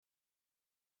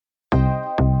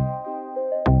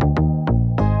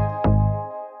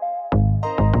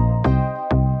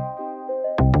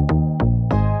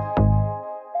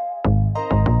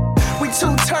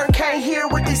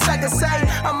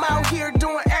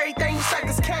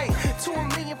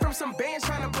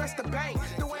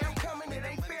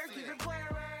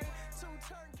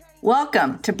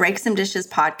Welcome to Break Some Dishes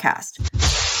podcast.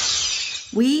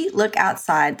 We look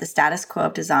outside the status quo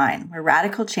of design, where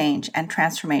radical change and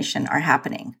transformation are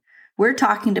happening. We're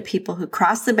talking to people who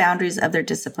cross the boundaries of their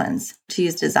disciplines to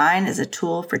use design as a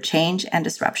tool for change and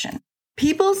disruption.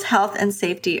 People's health and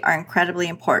safety are incredibly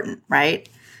important, right?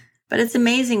 But it's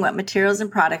amazing what materials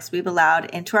and products we've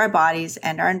allowed into our bodies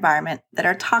and our environment that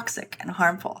are toxic and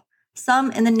harmful,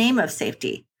 some in the name of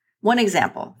safety. One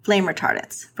example, flame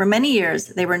retardants. For many years,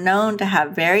 they were known to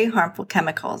have very harmful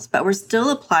chemicals, but were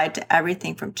still applied to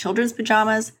everything from children's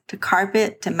pajamas to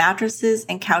carpet to mattresses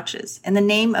and couches in the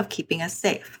name of keeping us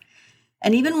safe.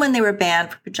 And even when they were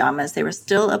banned for pajamas, they were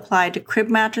still applied to crib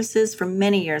mattresses for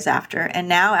many years after. And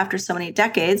now, after so many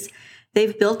decades,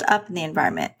 they've built up in the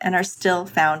environment and are still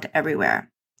found everywhere.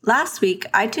 Last week,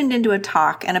 I tuned into a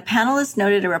talk and a panelist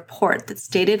noted a report that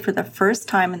stated for the first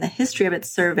time in the history of its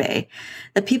survey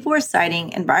that people were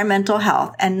citing environmental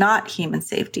health and not human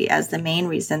safety as the main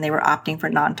reason they were opting for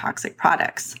non-toxic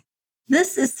products.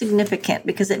 This is significant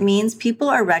because it means people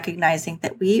are recognizing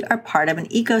that we are part of an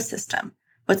ecosystem.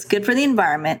 What's good for the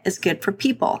environment is good for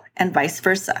people and vice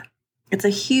versa. It's a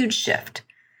huge shift.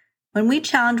 When we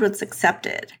challenge what's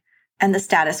accepted and the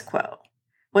status quo,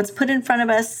 what's put in front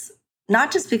of us,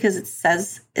 not just because it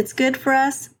says it's good for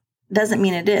us, doesn't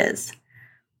mean it is.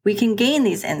 We can gain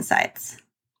these insights.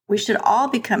 We should all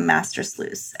become master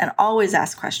sleuths and always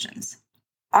ask questions.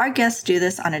 Our guests do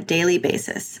this on a daily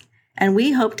basis, and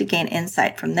we hope to gain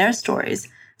insight from their stories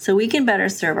so we can better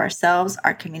serve ourselves,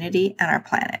 our community, and our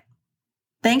planet.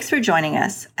 Thanks for joining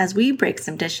us as we break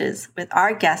some dishes with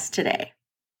our guests today.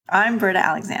 I'm Verda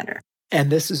Alexander.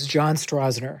 And this is John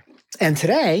Strasner. And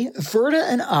today, Verda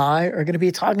and I are going to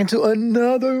be talking to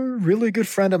another really good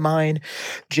friend of mine,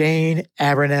 Jane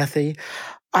Abernethy.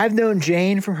 I've known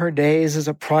Jane from her days as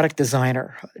a product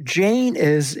designer. Jane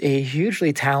is a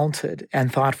hugely talented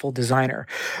and thoughtful designer.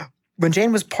 When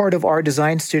Jane was part of our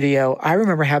design studio, I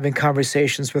remember having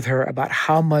conversations with her about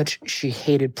how much she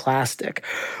hated plastic.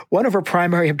 One of her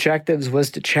primary objectives was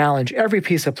to challenge every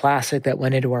piece of plastic that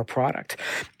went into our product.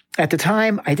 At the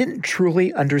time, I didn't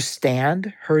truly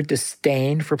understand her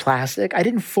disdain for plastic. I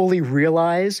didn't fully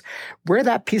realize where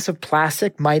that piece of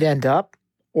plastic might end up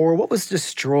or what was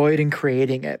destroyed in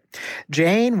creating it.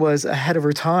 Jane was ahead of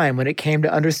her time when it came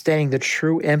to understanding the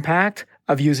true impact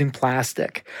of using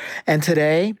plastic. And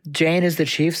today, Jane is the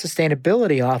Chief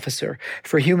Sustainability Officer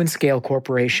for Humanscale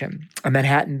Corporation, a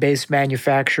Manhattan-based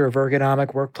manufacturer of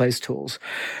ergonomic workplace tools.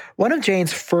 One of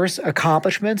Jane's first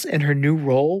accomplishments in her new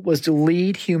role was to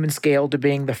lead Humanscale to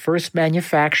being the first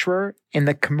manufacturer in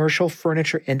the commercial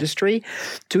furniture industry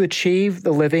to achieve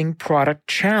the Living Product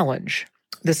Challenge.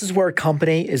 This is where a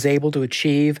company is able to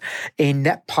achieve a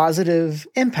net positive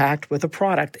impact with a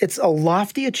product. It's a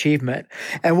lofty achievement,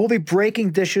 and we'll be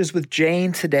breaking dishes with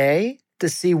Jane today to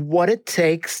see what it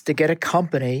takes to get a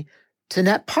company to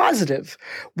net positive,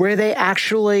 where they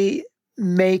actually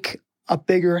make a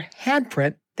bigger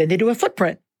handprint than they do a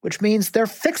footprint, which means they're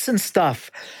fixing stuff,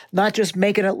 not just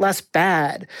making it less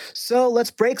bad. So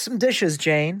let's break some dishes,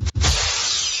 Jane.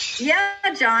 Yeah,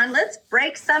 John, let's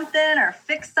break something or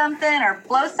fix something or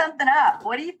blow something up.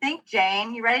 What do you think,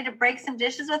 Jane? You ready to break some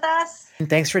dishes with us?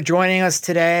 Thanks for joining us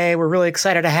today. We're really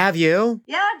excited to have you.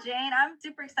 Yeah, Jane, I'm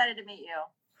super excited to meet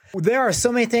you. There are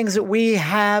so many things that we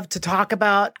have to talk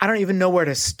about. I don't even know where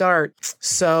to start.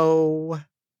 So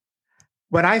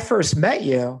when I first met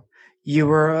you, you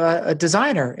were a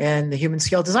designer in the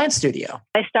Humanscale Design Studio.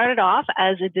 I started off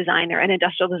as a designer, an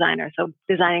industrial designer, so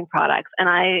designing products. And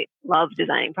I love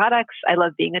designing products. I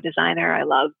love being a designer. I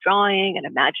love drawing and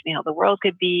imagining how the world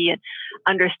could be and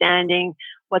understanding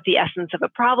what the essence of a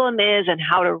problem is and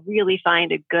how to really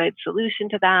find a good solution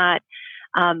to that.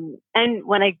 And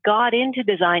when I got into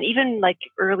design, even like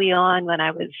early on when I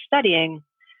was studying,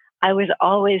 I was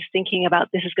always thinking about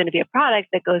this is going to be a product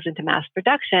that goes into mass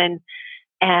production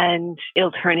and it'll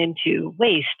turn into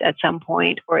waste at some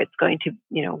point, or it's going to,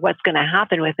 what's going to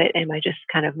happen with it? Am I just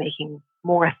kind of making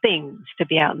more things to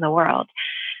be out in the world?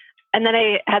 And then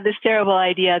I had this terrible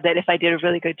idea that if I did a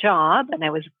really good job and I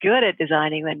was good at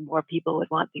designing, then more people would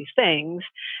want these things.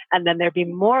 And then there'd be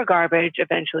more garbage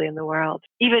eventually in the world.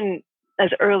 Even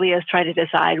as early as trying to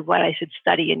decide what I should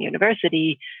study in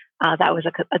university, that was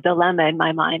a dilemma in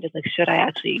my mind. It's like, should I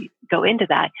actually go into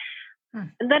that?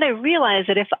 And then I realized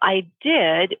that if I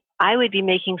did, I would be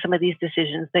making some of these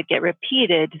decisions that get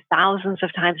repeated thousands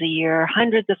of times a year,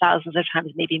 hundreds of thousands of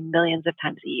times, maybe millions of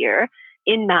times a year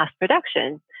in mass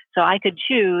production. So I could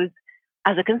choose,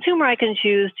 as a consumer, I can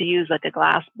choose to use like a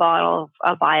glass bottle,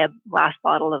 buy a glass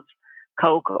bottle of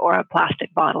Coke or a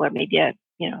plastic bottle or maybe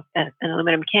an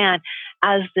aluminum can.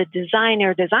 As the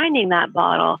designer designing that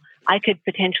bottle, I could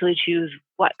potentially choose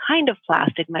what kind of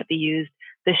plastic might be used.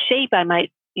 The shape I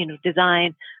might,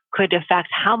 design could affect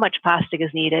how much plastic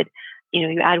is needed.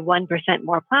 You add 1%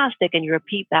 more plastic and you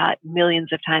repeat that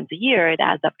millions of times a year, it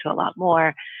adds up to a lot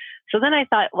more. So then I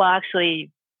thought, well,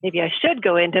 actually, maybe I should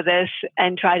go into this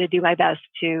and try to do my best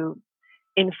to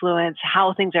influence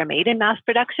how things are made in mass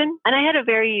production. And I had a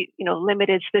very,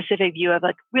 limited specific view of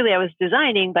really I was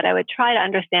designing, but I would try to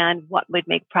understand what would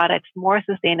make products more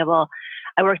sustainable.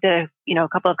 I worked at a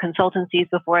couple of consultancies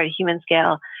before at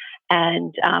Humanscale.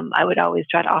 And I would always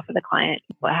try to offer the client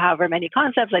however many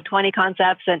concepts, like 20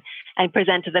 concepts, and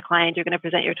present to the client, you're going to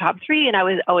present your top 3. And I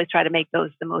would always try to make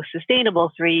those the most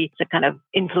sustainable 3 to kind of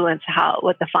influence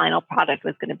what the final product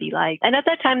was going to be like. And at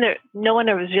that time, no one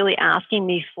was really asking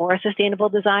me for sustainable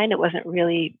design. It wasn't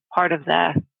really part of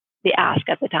the ask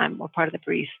at the time or part of the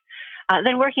brief.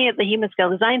 Then working at the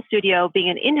Humanscale Design Studio, being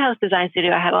an in-house design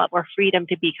studio, I had a lot more freedom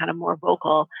to be kind of more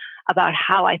vocal about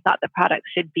how I thought the product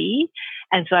should be.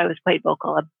 And so I was quite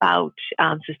vocal about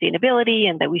sustainability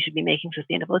and that we should be making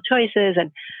sustainable choices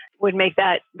and would make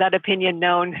that opinion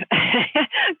known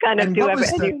kind of and to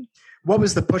everyone. What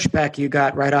was the pushback you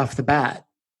got right off the bat?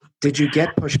 Did you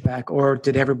get pushback or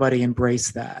did everybody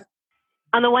embrace that?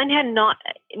 On the one hand, not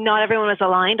everyone was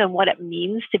aligned on what it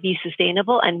means to be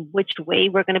sustainable and which way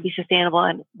we're going to be sustainable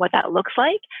and what that looks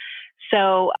like.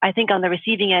 So I think on the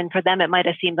receiving end, for them, it might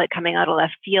have seemed like coming out of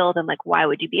left field and why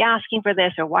would you be asking for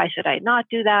this or why should I not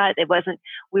do that?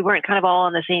 We weren't kind of all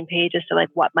on the same page as to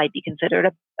what might be considered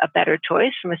a better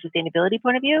choice from a sustainability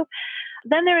point of view.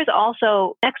 Then there is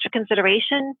also extra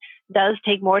consideration does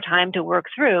take more time to work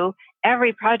through.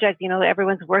 Every project,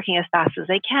 everyone's working as fast as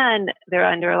they can. They're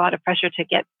under a lot of pressure to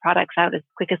get products out as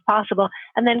quick as possible.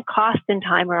 And then cost and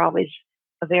time are always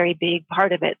a very big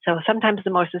part of it. So sometimes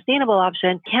the more sustainable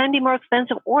option can be more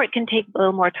expensive, or it can take a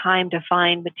little more time to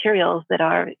find materials that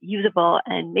are usable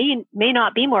and may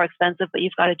not be more expensive, but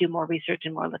you've got to do more research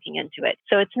and more looking into it.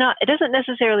 So it doesn't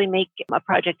necessarily make a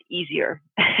project easier.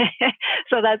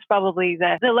 So that's probably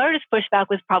the largest pushback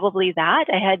was probably that.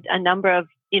 I had a number of,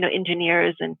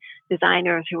 engineers and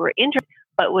designers who were interested,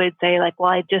 but would say well,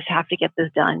 I just have to get this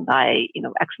done by,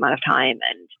 X amount of time.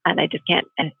 And I just can't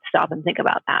stop and think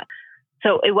about that.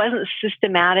 So it wasn't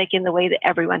systematic in the way that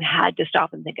everyone had to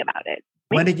stop and think about it.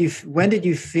 When did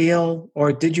you feel,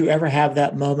 or did you ever have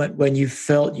that moment when you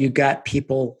felt you got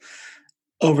people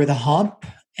over the hump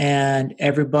and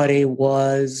everybody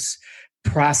was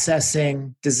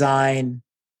processing design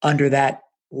under that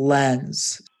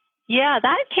lens? Yeah,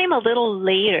 that came a little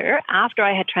later after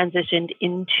I had transitioned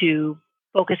into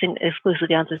focusing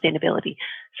exclusively on sustainability.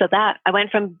 So that I went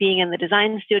from being in the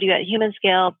design studio at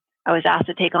Humanscale. I was asked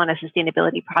to take on a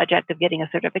sustainability project of getting a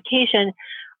certification,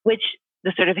 which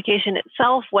the certification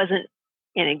itself wasn't,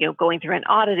 going through an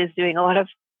audit is doing a lot of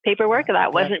paperwork.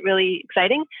 That wasn't really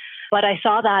exciting. But I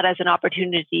saw that as an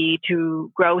opportunity to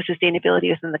grow sustainability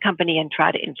within the company and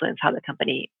try to influence how the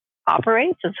company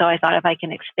operates. And so I thought if I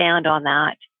can expand on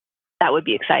that, that would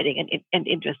be exciting and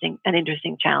interesting, an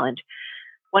interesting challenge.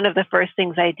 One of the first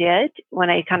things I did when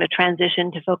I kind of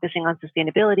transitioned to focusing on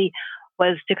sustainability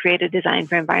was to create a design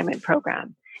for environment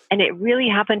program. And it really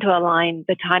happened to align.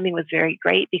 The timing was very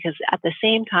great because at the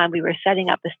same time we were setting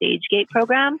up the stage gate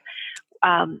program,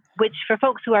 which for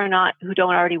folks who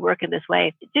don't already work in this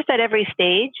way, just at every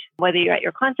stage, whether you're at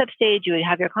your concept stage, you would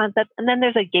have your concept, and then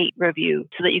there's a gate review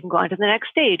so that you can go on to the next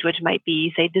stage, which might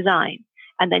be, say, design.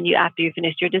 And then after you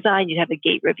finished your design, you'd have a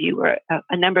gate review where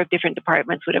a number of different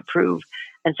departments would approve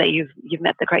and say you've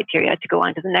met the criteria to go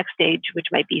on to the next stage, which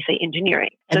might be, say, engineering.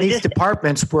 And these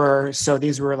departments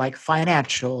these were like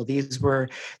financial, these were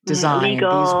design,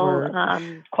 legal, these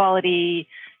were quality.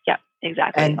 Yeah,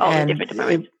 exactly. All the different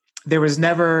departments. There was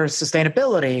never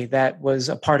sustainability that was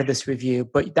a part of this review,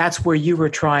 but that's where you were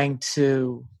trying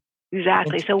to.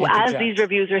 Exactly. So as these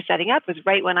reviews were setting up was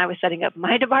right when I was setting up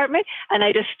my department. And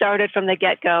I just started from the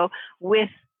get-go with,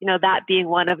 that being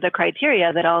one of the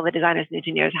criteria that all the designers and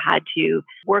engineers had to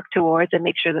work towards and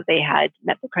make sure that they had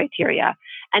met the criteria.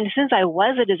 And since I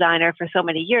was a designer for so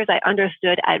many years, I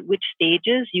understood at which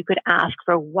stages you could ask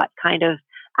for what kind of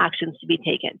actions to be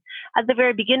taken. At the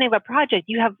very beginning of a project,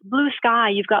 you have blue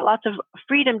sky, you've got lots of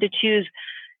freedom to choose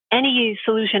any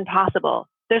solution possible.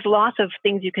 There's lots of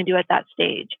things you can do at that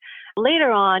stage.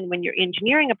 Later on, when you're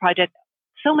engineering a project,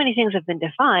 so many things have been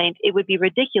defined, it would be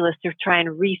ridiculous to try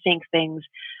and rethink things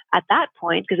at that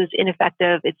point because it's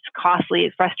ineffective, it's costly,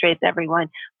 it frustrates everyone.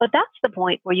 But that's the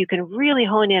point where you can really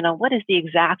hone in on what is the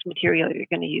exact material you're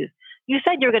going to use. You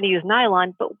said you're going to use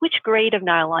nylon, but which grade of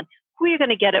nylon? Who are you going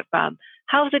to get it from?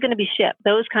 How is it going to be shipped?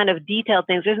 Those kind of detailed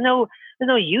things. There's no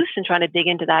use in trying to dig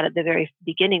into that at the very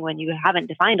beginning when you haven't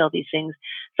defined all these things.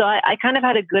 So I kind of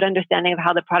had a good understanding of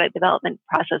how the product development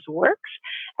process works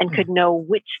and could know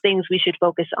which things we should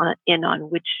focus on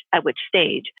at which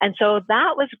stage. And so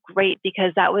that was great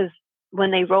because that was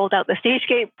when they rolled out the stage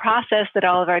gate process that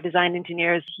all of our design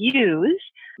engineers use.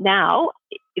 Now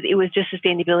it was just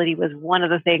sustainability was one of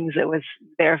the things that was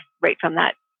there right from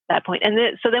that point.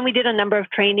 And so then we did a number of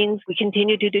trainings. We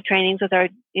continued to do trainings with our,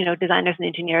 designers and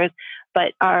engineers,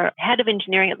 but our head of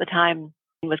engineering at the time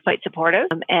was quite supportive.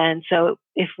 And so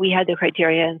if we had the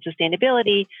criteria and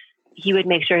sustainability, he would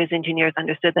make sure his engineers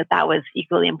understood that that was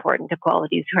equally important to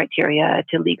quality's criteria,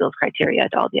 to legal's criteria,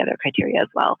 to all the other criteria as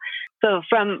well. So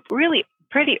from really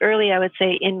pretty early, I would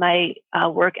say, in my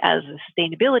work as a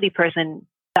sustainability person,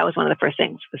 that was one of the first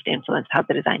things was to influence how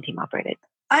the design team operated.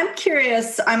 I'm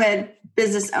curious. I'm a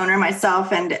business owner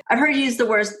myself, and I've heard you use the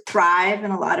word thrive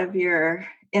in a lot of your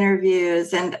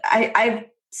interviews. And I've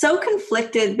so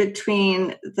conflicted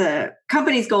between the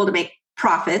company's goal to make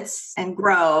profits and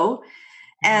grow,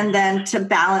 and then to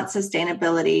balance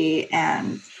sustainability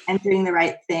and doing the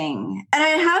right thing. And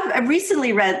I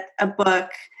recently read a book.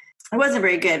 It wasn't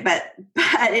very good, but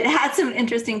it had some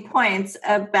interesting points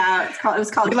about. It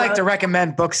was called. We like to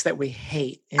recommend books that we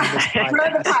hate in this podcast. Grow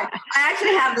the Pie. I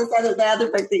actually have the other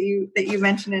book that you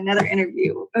mentioned in another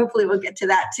interview. Hopefully, we'll get to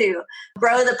that too.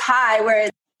 Grow the Pie, where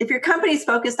if your company's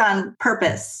focused on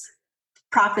purpose,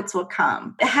 profits will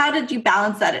come. How did you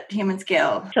balance that at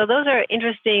Humanscale? So those are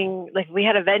interesting. Like we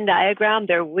had a Venn diagram,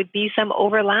 there would be some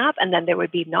overlap and then there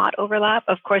would be not overlap.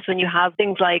 Of course, when you have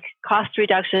things like cost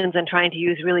reductions and trying to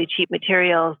use really cheap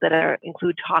materials that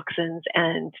include toxins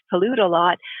and pollute a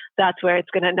lot, that's where it's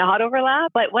going to not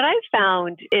overlap. But what I've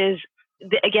found is,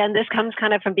 again, this comes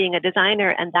kind of from being a designer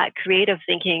and that creative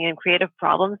thinking and creative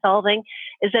problem solving,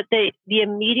 is that the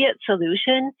immediate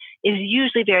solution is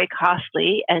usually very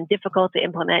costly and difficult to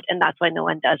implement, and that's why no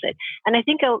one does it. And I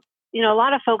think a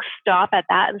lot of folks stop at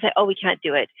that and say, "Oh, we can't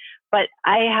do it." But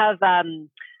I have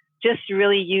just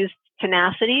really used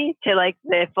tenacity to like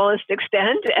the fullest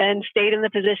extent and stayed in the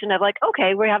position of like,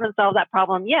 okay, we haven't solved that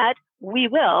problem yet. We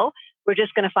will. We're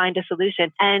just going to find a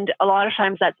solution. And a lot of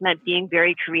times that's meant being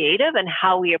very creative and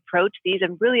how we approach these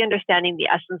and really understanding the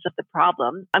essence of the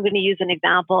problem. I'm going to use an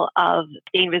example of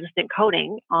stain-resistant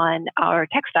coating on our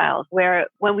textiles, where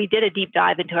when we did a deep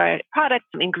dive into our product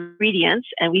ingredients,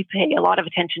 and we pay a lot of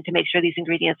attention to make sure these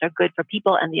ingredients are good for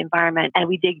people and the environment, and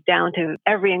we dig down to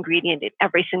every ingredient in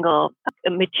every single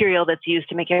material that's used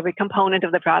to make every component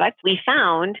of the product, we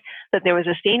found that there was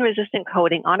a stain-resistant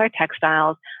coating on our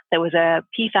textiles that was a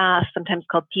PFAS, sometimes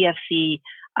called PFC,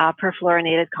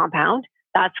 perfluorinated compound.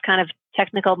 That's kind of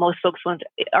technical. Most folks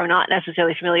are not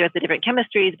necessarily familiar with the different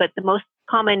chemistries, but the most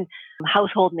common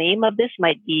household name of this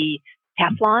might be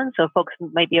Teflon. So folks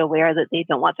might be aware that they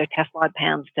don't want their Teflon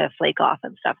pans to flake off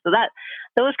and stuff. So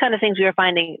those kind of things, we were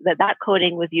finding that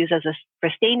coating was used for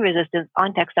stain resistance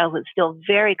on textiles. It's still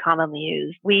very commonly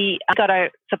used. We got our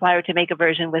supplier to make a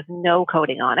version with no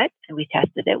coating on it, and we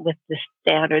tested it with the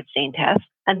standard stain test.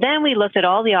 And then we looked at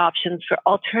all the options for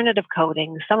alternative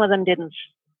coatings. Some of them didn't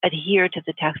adhere to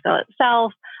the textile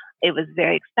itself. It was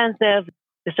very expensive.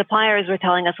 The suppliers were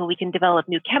telling us, well, we can develop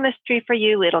new chemistry for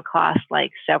you. It'll cost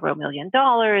like several $1 million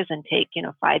and take,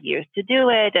 5 years to do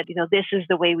it. And, this is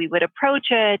the way we would approach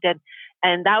it.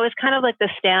 And that was kind of like the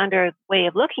standard way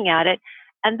of looking at it.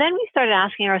 And then we started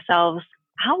asking ourselves,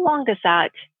 how long does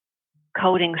that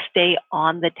coating stay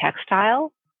on the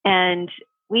textile? And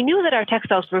we knew that our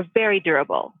textiles were very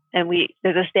durable. And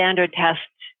there's a standard test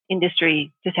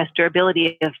industry to test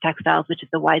durability of textiles, which is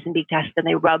the Weizenbeek test, and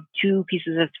they rub two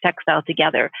pieces of textile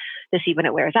together to see when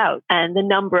it wears out. And the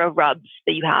number of rubs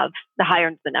that you have, the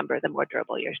higher the number, the more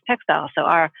durable your textile. So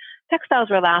our textiles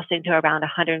were lasting to around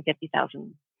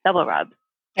 150,000 double rubs.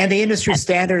 And the industry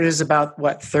standard is about,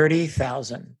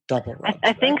 30,000 double rubs?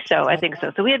 I think so.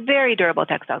 So we had very durable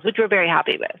textiles, which we're very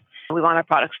happy with. We want our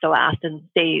products to last and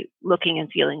stay looking and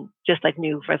feeling just like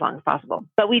new for as long as possible.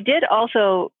 But we did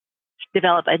also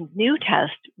develop a new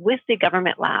test with the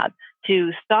government lab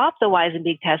to stop the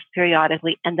Weizenbeek test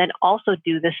periodically and then also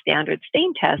do the standard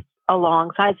stain test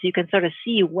alongside, so you can sort of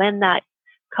see when that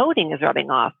coating is rubbing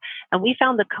off. And we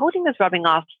found the coating is rubbing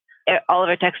off. All of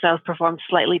our textiles performed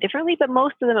slightly differently, but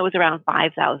most of them, it was around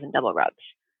 5,000 double rubs.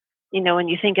 When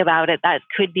you think about it, that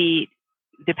could be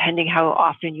depending how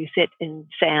often you sit in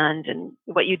sand and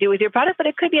what you do with your product, but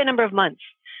it could be a number of months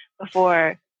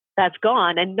before that's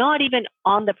gone and not even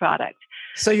on the product.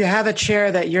 So you have a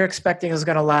chair that you're expecting is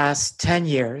going to last 10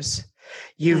 years.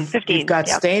 You've got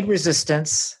stain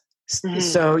resistance. Mm-hmm.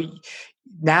 So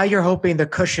now you're hoping the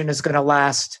cushion is going to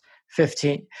last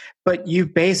 15, but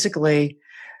you've basically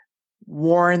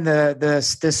worn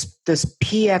this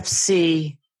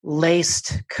PFC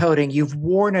laced coating. You've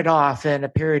worn it off in a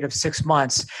period of 6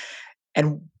 months.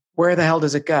 And where the hell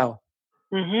does it go?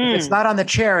 If it's not on the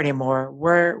chair anymore,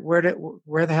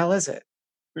 where the hell is it?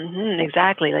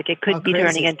 Exactly. Like it could be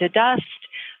turning into dust,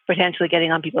 potentially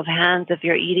getting on people's hands. If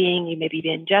you're eating, you maybe be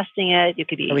ingesting it. You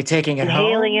could be taking it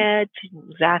inhaling home? it.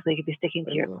 Exactly. It could be sticking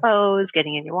to your clothes,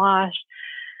 getting in your wash.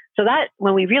 So that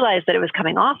when we realized that it was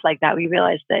coming off like that, we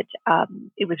realized that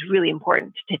it was really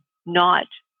important to not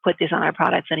put this on our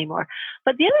products anymore.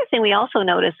 But the other thing we also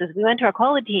noticed is we went to our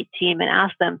quality team and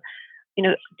asked them,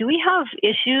 do we have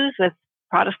issues with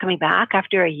products coming back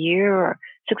after a year or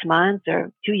 6 months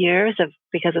or 2 years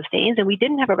because of stains? And we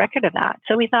didn't have a record of that.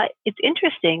 So we thought it's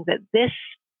interesting that this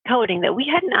coating that we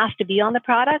hadn't asked to be on the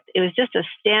product, it was just a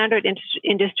standard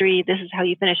industry. This is how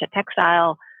you finish a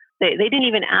textile. They didn't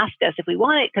even ask us if we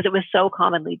want it because it was so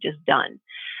commonly just done.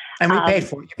 And we paid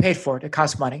for it. You paid for it. It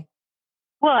cost money.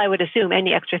 Well, I would assume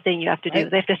any extra thing you have to do,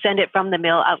 they have to send it from the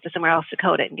mill out to somewhere else to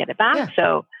coat it and get it back. Yeah.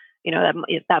 So,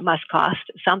 that must cost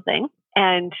something.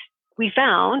 And we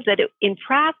found that in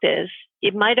practice,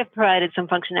 it might have provided some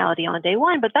functionality on day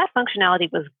one, but that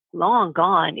functionality was long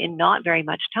gone in not very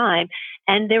much time,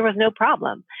 and there was no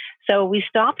problem. So we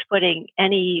stopped putting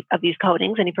any of these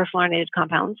coatings, any perfluorinated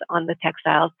compounds on the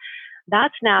textiles.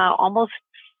 That's now almost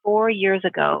 4 years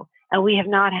ago, and we have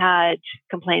not had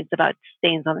complaints about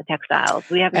stains on the textiles.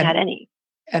 We haven't had any.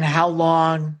 And how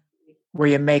long were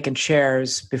you making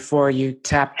chairs before you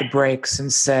tapped the brakes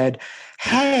and said,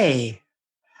 hey,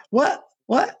 what?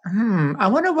 I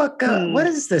wonder what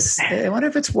is this? I wonder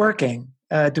if it's working.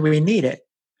 Do we need it?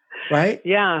 Right?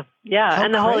 Yeah. How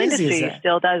and the whole industry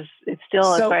still does. It's still,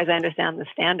 so, as far as I understand, the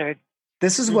standard.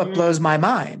 This is what blows my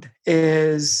mind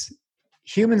is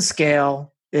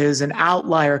Humanscale is an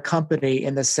outlier company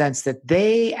in the sense that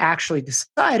they actually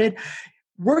decided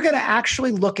we're going to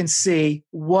actually look and see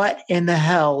what in the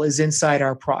hell is inside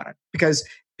our product, because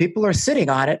people are sitting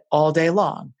on it all day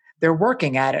long. They're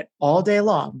working at it all day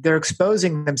long. They're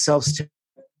exposing themselves to it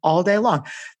all day long.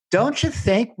 Don't you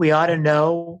think we ought to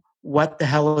know what the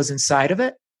hell is inside of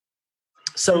it?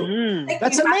 So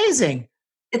that's amazing.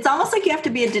 It's almost like you have to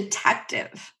be a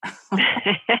detective.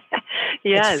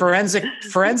 Yes.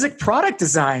 It's forensic product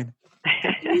design.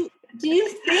 Do you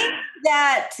think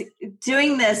that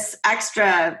doing this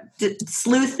extra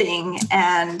sleuthing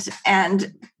and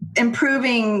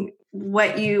improving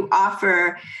what you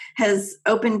offer has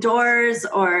opened doors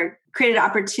or created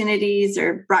opportunities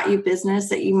or brought you business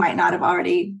that you might not have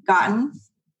already gotten?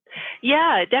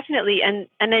 Yeah, definitely. And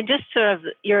then just sort of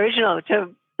your original,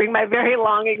 to bring my very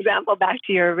long example back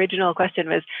to your original question,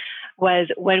 was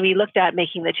when we looked at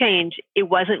making the change, it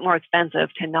wasn't more expensive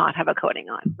to not have a coating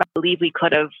on. I believe we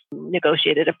could have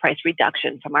negotiated a price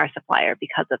reduction from our supplier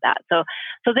because of that. So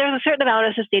there's a certain amount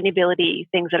of sustainability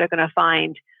things that are going to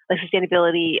find, like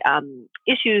sustainability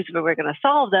issues where we're going to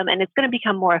solve them, and it's going to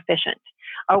become more efficient.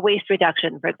 Our waste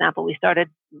reduction, for example, we started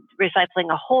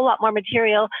recycling a whole lot more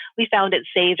material. We found it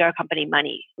saved our company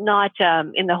money. Not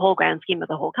in the whole grand scheme of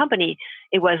the whole company,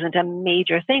 it wasn't a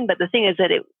major thing, but the thing is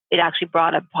that it actually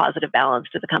brought a positive balance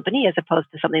to the company as opposed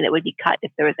to something that would be cut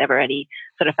if there was ever any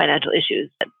sort of financial issues.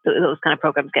 Those kind of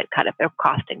programs get cut if they're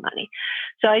costing money.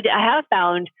 So I have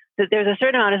found that there's a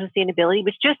certain amount of sustainability,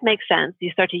 which just makes sense. You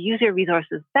start to use your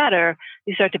resources better,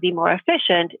 you start to be more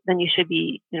efficient, then you should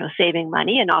be, saving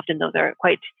money. And often those are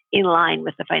quite in line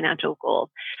with the financial goals.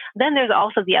 Then there's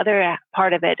also the other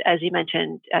part of it, as you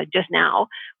mentioned just now,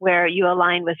 where you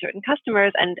align with certain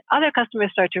customers and other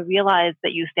customers start to realize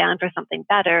that you stand for something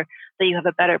better, that you have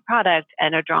a better product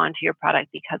and are drawn to your product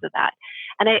because of that.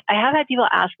 And I have had people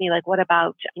ask me, like, what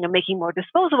about, making more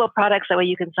disposable products? That way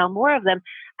you can sell more of them.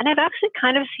 And I've actually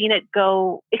kind of seen it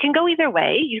can go either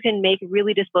way. You can make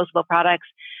really disposable products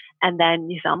and then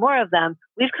you sell more of them.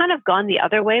 We've kind of gone the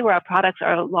other way where our products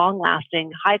are long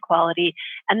lasting, high quality.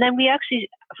 And then we actually,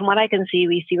 from what I can see,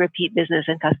 we see repeat business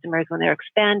in customers when they're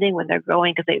expanding, when they're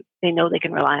growing, because they know they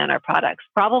can rely on our products.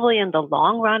 Probably in the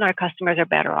long run, our customers are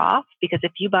better off, because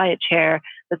if you buy a chair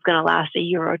that's going to last a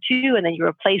year or two and then you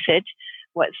replace it,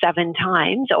 7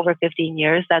 times over 15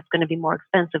 years, that's going to be more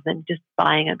expensive than just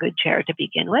buying a good chair to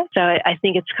begin with. So I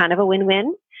think it's kind of a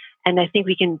win-win. And I think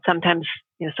we can sometimes,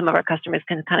 some of our customers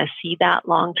can kind of see that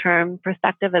long-term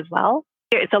perspective as well.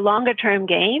 It's a longer-term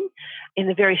game. In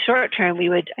the very short term, we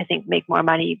would, I think, make more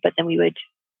money, but then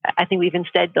I think we've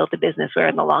instead built a business where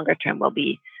in the longer term we'll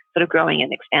be sort of growing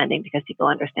and expanding because people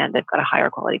understand they've got a higher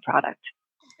quality product.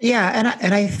 Yeah,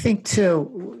 and I think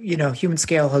too,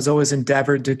 Humanscale has always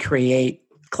endeavored to create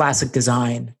classic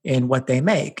design in what they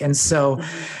make. And so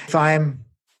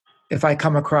if I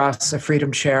come across a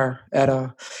Freedom chair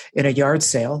in a yard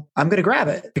sale, I'm going to grab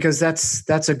it because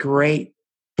that's a great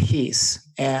piece.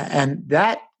 And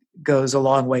that goes a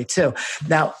long way too.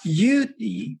 Now, you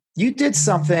did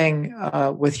something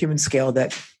with Humanscale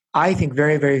that I think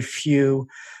very, very few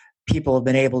people have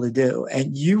been able to do.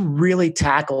 And you really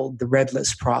tackled the red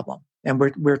list problem. And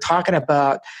we're talking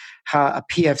about how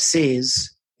PFCs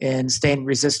in stain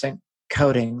resistant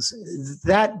coatings,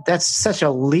 that's such a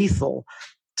lethal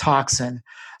toxin.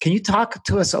 Can you talk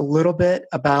to us a little bit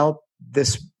about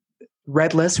this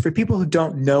red list for people who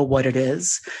don't know what it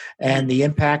is and the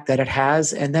impact that it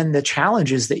has, and then the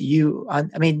challenges that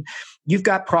you've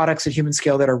got products at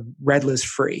Humanscale that are red list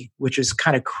free, which is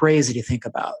kind of crazy to think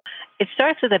about. It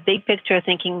starts with a big picture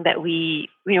thinking that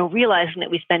realizing that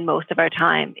we spend most of our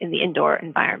time in the indoor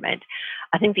environment.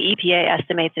 I think the EPA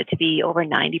estimates it to be over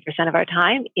 90% of our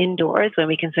time indoors when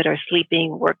we consider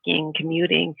sleeping, working,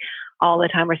 commuting, all the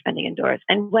time we're spending indoors.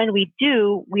 And when we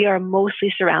do, we are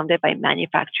mostly surrounded by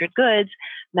manufactured goods,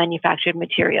 manufactured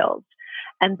materials.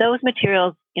 And those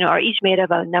materials, are each made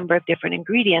of a number of different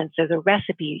ingredients. There's a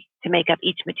recipe to make up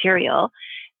each material.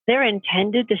 They're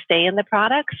intended to stay in the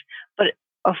products, but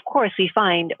of course, we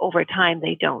find over time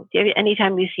they don't.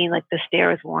 Anytime we've seen like the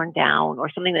stairs worn down or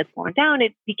something that's worn down,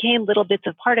 it became little bits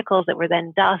of particles that were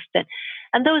then dust.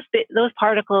 And those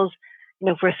particles,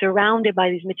 if we're surrounded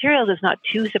by these materials, it's not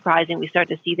too surprising. We start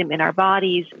to see them in our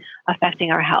bodies,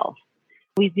 affecting our health.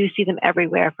 We do see them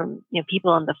everywhere from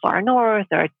people in the far north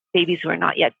or babies who are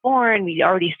not yet born. We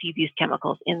already see these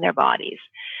chemicals in their bodies.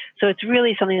 So it's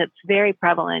really something that's very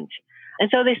prevalent. And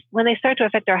so when they start to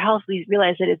affect our health, we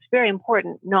realize that it's very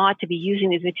important not to be using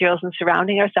these materials and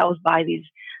surrounding ourselves by these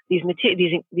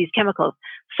chemicals.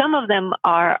 Some of them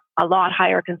are a lot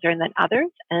higher concern than others.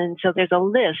 And so there's a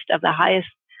list of the highest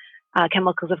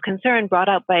chemicals of concern brought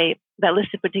out that list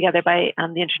is put together by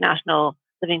the International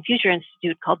Living Future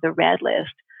Institute called the Red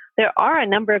List. There are a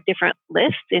number of different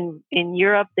lists. In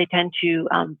Europe, they tend to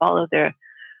follow the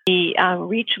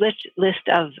REACH list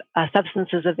of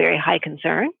substances of very high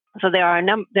concern. So there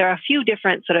are a few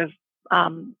different sort of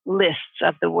lists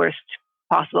of the worst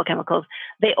possible chemicals.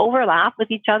 They overlap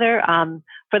with each other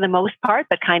for the most part,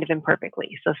 but kind of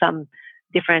imperfectly. So some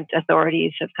different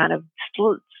authorities have kind of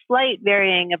slight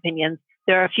varying opinions.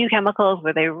 There are a few chemicals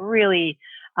where they really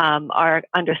are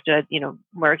understood,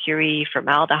 mercury,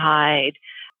 formaldehyde,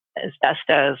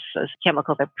 asbestos, those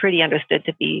chemicals are pretty understood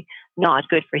to be not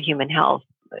good for human health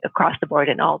across the board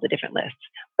in all the different lists.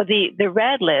 But the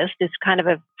red list is kind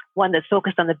of one that's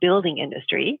focused on the building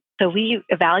industry. So we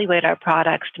evaluate our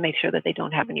products to make sure that they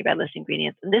don't have any red list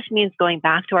ingredients. And this means going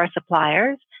back to our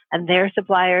suppliers and their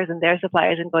suppliers and their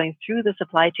suppliers and going through the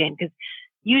supply chain. Because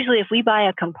usually if we buy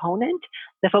a component,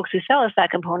 the folks who sell us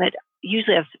that component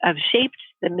usually have shaped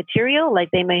the material,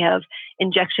 like they may have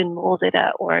injection molded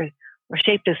or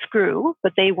shaped a screw,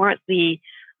 but they weren't the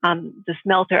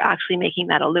smelter actually making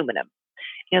that aluminum.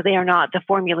 They are not the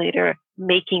formulator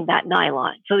making that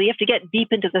nylon. So you have to get deep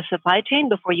into the supply chain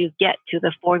before you get to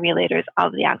the formulators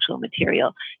of the actual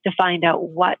material to find out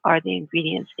what are the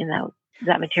ingredients in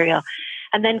that material.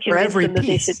 And then convince them that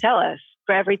they should tell us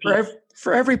for every piece.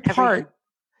 For every part.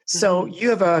 So you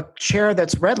have a chair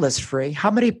that's red list free.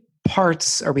 How many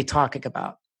parts are we talking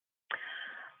about?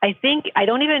 I think, I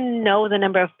don't even know the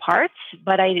number of parts,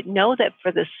 but I know that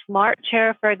for the Smart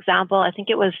Chair, for example, I think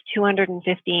it was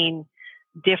 215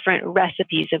 different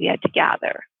recipes that we had to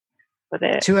gather for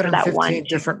 215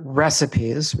 different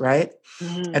recipes, right?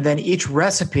 Mm-hmm. And then each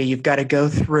recipe you've got to go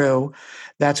through.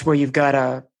 That's where you've got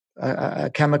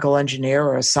a chemical engineer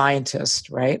or a scientist,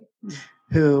 right? Mm-hmm.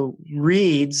 Who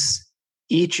reads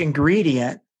each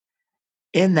ingredient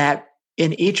in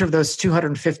each of those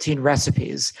 215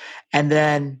 recipes and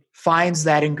then finds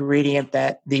that ingredient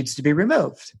that needs to be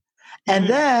removed.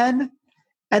 Mm-hmm.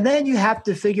 And then you have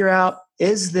to figure out,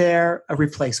 is there a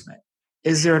replacement?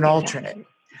 Is there an alternate?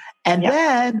 And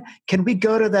then can we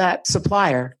go to that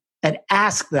supplier and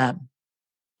ask them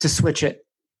to switch it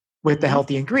with the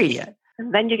healthy ingredient?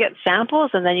 And then you get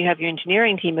samples, and then you have your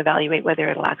engineering team evaluate whether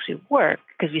it'll actually work,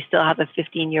 because we still have a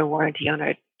 15-year warranty on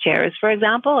our chairs, for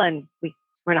example, and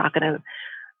we're not going to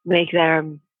make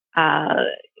them,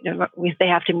 they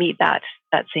have to meet that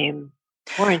same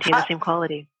warranty and the same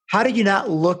quality. How do you not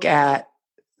look at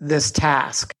this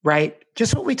task, right?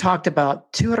 Just what we talked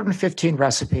about, 215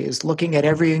 recipes, looking at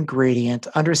every ingredient,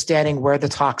 understanding where the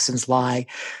toxins lie,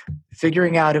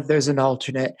 figuring out if there's an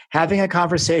alternate, having a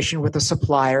conversation with a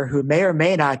supplier who may or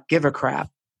may not give a crap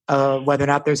whether or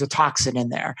not there's a toxin in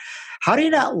there. How do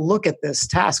you not look at this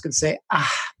task and say,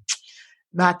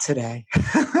 Not today.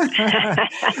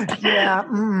 Yeah,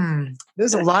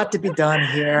 there's a lot to be done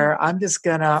here. I'm just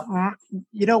gonna,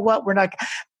 you know what? We're not.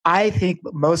 I think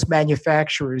most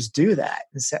manufacturers do that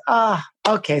and say,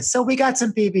 okay, so we got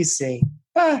some PVC.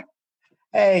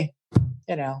 Hey,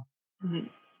 you know. Mhm.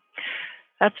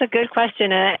 That's a good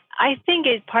question. And I think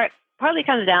it partly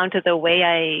comes down to the way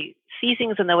I see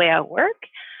things and the way I work.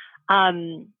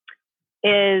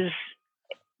 Is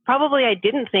probably I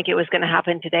didn't think it was going to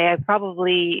happen today. I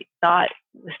probably thought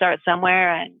we start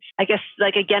somewhere. And I guess,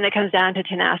 like, again, it comes down to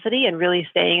tenacity and really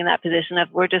staying in that position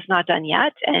of we're just not done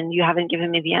yet. And you haven't given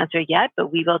me the answer yet,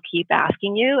 but we will keep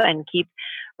asking you and keep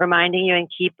reminding you and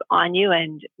keep on you.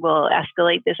 And we'll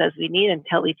escalate this as we need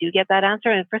until we do get that answer.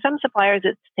 And for some suppliers,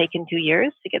 it's taken 2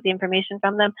 years to get the information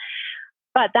from them.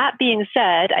 But that being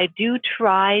said, I do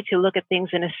try to look at things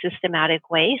in a systematic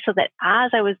way so that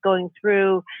as I was going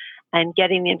through and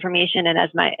getting the information, and as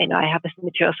I have this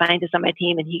material scientist on my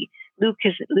team, and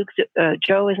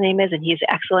Joe, his name is, and he's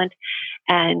excellent,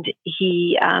 and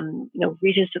he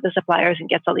reaches to the suppliers and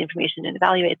gets all the information and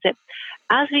evaluates it.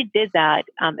 As we did that,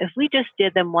 if we just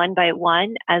did them one by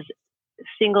one as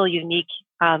single unique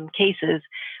cases,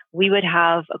 we would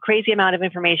have a crazy amount of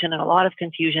information and a lot of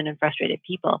confusion and frustrated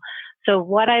people. So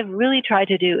what I've really tried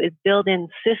to do is build in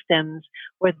systems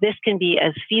where this can be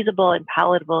as feasible and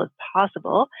palatable as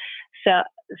possible.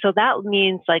 So that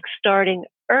means, like, starting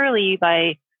early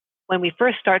by when we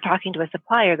first start talking to a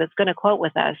supplier that's going to quote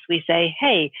with us, we say,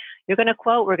 hey, you're going to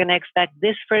quote, we're going to expect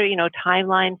this for,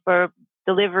 timeline for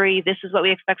delivery. This is what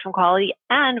we expect from quality,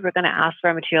 and we're going to ask for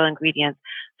our material ingredients.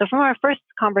 So from our first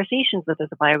conversations with the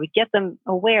supplier, we get them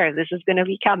aware this is going to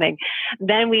be coming.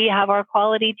 Then we have our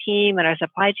quality team and our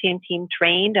supply chain team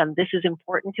trained on this is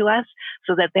important to us,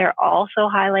 so that they're also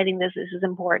highlighting this is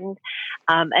important.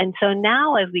 And so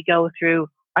now as we go through,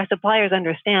 our suppliers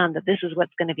understand that this is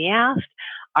what's going to be asked.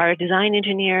 Our design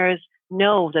engineers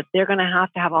know that they're going to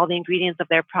have all the ingredients of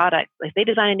their product. If they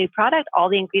design a new product, all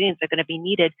the ingredients are going to be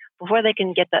needed before they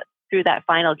can get through that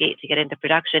final gate to get into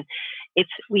production.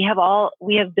 We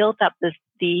have built up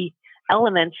the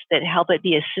elements that help it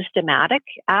be a systematic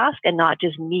ask and not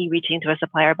just me reaching to a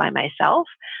supplier by myself,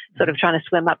 sort of trying to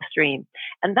swim upstream.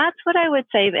 And that's what I would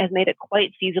say has made it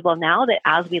quite feasible now that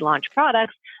as we launch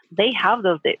products, they have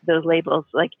those labels.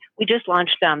 Like, we just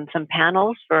launched some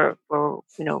panels for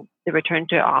the return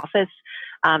to office,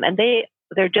 and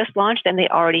they're just launched and they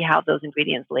already have those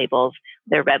ingredients labels.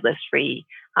 They're red list free.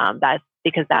 That's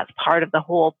because that's part of the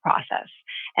whole process.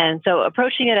 And so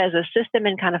approaching it as a system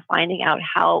and kind of finding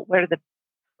out where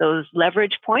those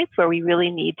leverage points where we really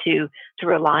need to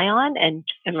rely on and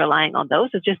relying on those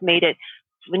has just made it,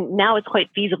 now it's quite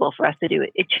feasible for us to do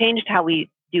it. It changed how we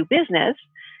do business,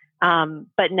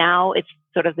 but now it's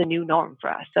sort of the new norm for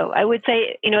us. So I would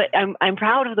say, I'm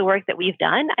proud of the work that we've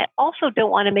done. I also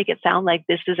don't want to make it sound like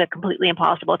this is a completely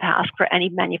impossible task for any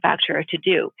manufacturer to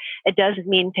do. It does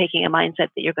mean taking a mindset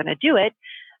that you're going to do it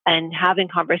and having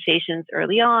conversations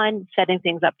early on, setting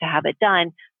things up to have it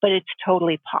done, but it's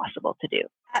totally possible to do.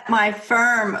 At my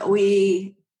firm,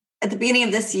 at the beginning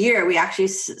of this year, we actually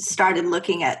started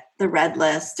looking at the red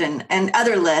list and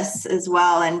other lists as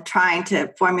well, and trying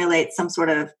to formulate some sort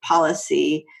of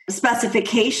policy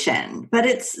specification. But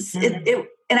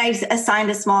and I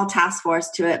assigned a small task force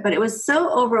to it, but it was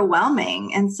so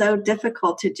overwhelming and so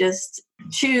difficult to just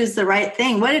choose the right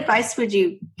thing. What advice would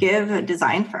you give a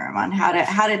design firm on how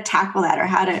to tackle that, or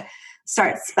how to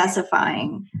start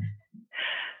specifying?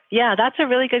 Yeah, that's a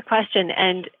really good question.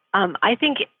 And I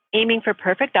think aiming for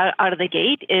perfect out of the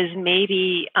gate is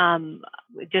maybe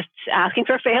just asking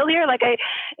for failure.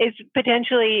 It's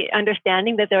potentially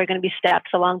understanding that there are going to be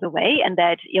steps along the way, and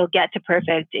that you'll get to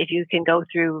perfect if you can go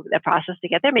through the process to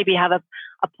get there. Maybe have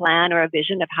a plan or a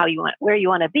vision of where you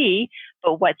want to be,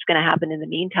 but what's going to happen in the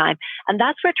meantime. And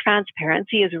that's where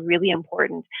transparency is really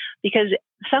important, because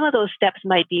some of those steps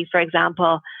might be, for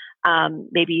example,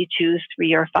 maybe you choose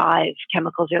 3 or 5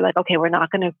 chemicals. You're like, okay, we're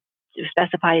not going to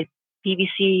specify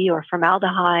PVC or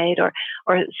formaldehyde or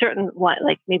certain one,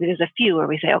 like maybe there's a few where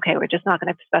we say, okay, we're just not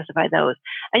going to specify those.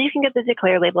 And you can get the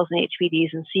declare labels and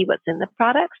HPDs and see what's in the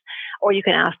products, or you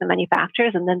can ask the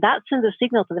manufacturers, and then that sends a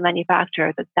signal to the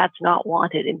manufacturer that that's not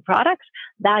wanted in products.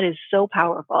 That is so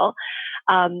powerful.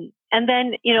 And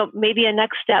then, maybe a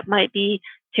next step might be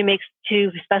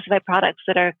to specify products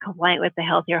that are compliant with the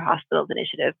Healthier Hospitals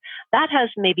Initiative. That has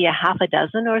maybe a half a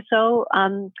dozen or so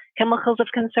chemicals of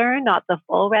concern, not the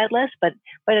full red list, but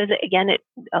again,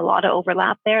 a lot of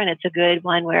overlap there, and it's a good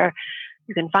one where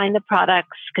you can find the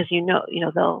products because the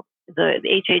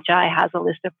HHI has a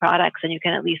list of products, and you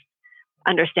can at least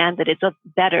understand that it's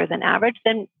better than average,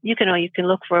 then you can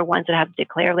look for ones that have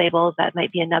declare labels. That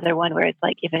might be another one where it's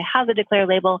like, if it has a declare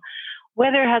label,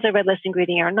 whether it has a red list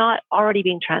ingredient or not, already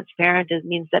being transparent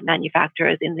means that manufacturer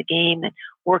is in the game and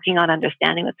working on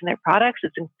understanding what's in their products.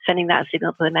 It's sending that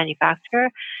signal to the manufacturer.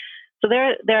 So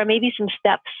there are maybe some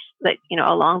steps that,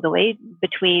 along the way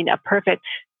between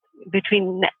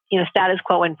status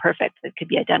quo and perfect that could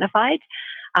be identified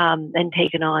and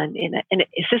taken on in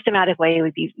a systematic way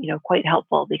would be, quite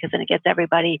helpful, because then it gets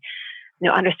everybody,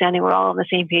 understanding we're all on the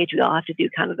same page. We all have to do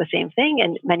kind of the same thing,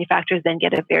 and manufacturers then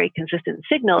get a very consistent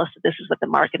signal. So this is what the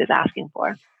market is asking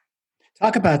for.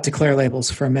 Talk about declare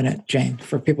labels for a minute, Jane,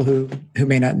 for people who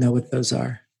may not know what those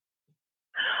are.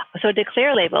 So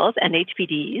declare labels and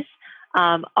HPDs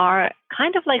are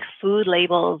kind of like food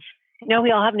labels.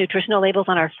 We all have nutritional labels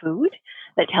on our food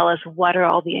that tell us what are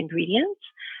all the ingredients.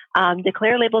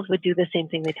 Declare labels would do the same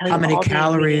thing. They tell you how many all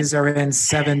calories are in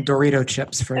 7 Dorito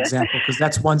chips, for example, because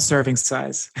that's one serving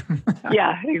size.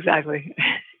 Yeah, exactly.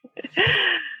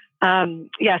 So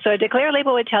a declare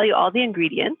label would tell you all the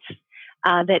ingredients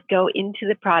that go into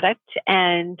the product,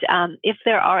 and if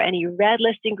there are any red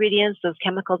list ingredients, those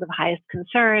chemicals of highest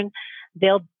concern,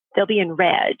 they'll be in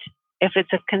red. If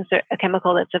it's a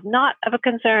chemical that's not of a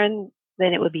concern,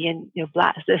 then it would be in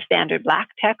black, the standard black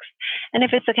text. And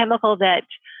if it's a chemical that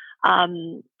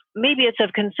maybe it's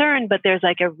of concern, but there's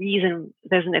like a reason,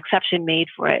 there's an exception made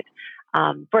for it.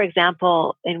 For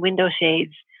example, in window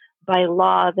shades, by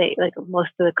law, most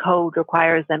of the code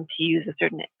requires them to use a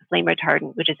certain flame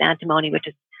retardant, which is antimony, which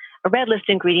is a red list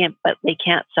ingredient, but they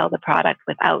can't sell the product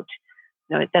without,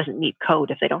 it doesn't meet code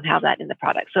if they don't have that in the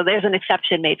product. So there's an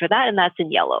exception made for that, and that's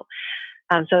in yellow.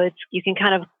 So you can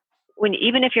kind of,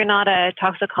 even if you're not a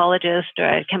toxicologist or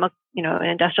an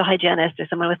industrial hygienist or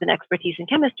someone with an expertise in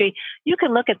chemistry, you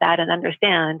can look at that and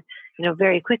understand,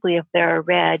 very quickly if there are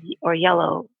red or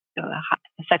yellow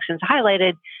sections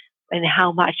highlighted and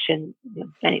how much, and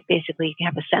basically you can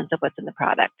have a sense of what's in the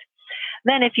product.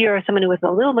 Then if you're someone with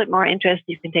a little bit more interest,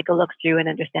 you can take a look through and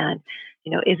understand,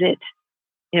 is it,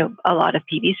 a lot of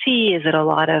PVC? Is it a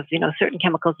lot of, certain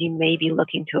chemicals you may be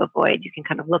looking to avoid? You can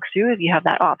kind of look through if you have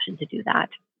that option to do that.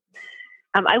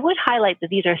 I would highlight that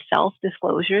these are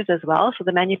self-disclosures as well. So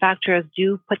the manufacturers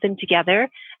do put them together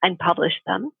and publish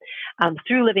them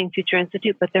through Living Future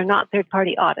Institute, but they're not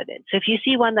third-party audited. So if you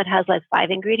see one that has like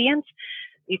 5 ingredients,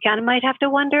 you kind of might have to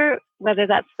wonder whether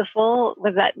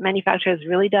whether that manufacturer has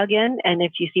really dug in. And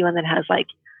if you see one that has like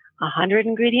 100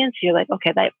 ingredients, you're like,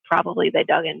 okay, they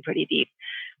dug in pretty deep.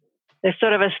 There's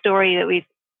sort of a story that we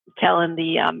tell in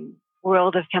the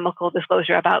world of chemical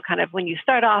disclosure about kind of when you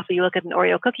start off, you look at an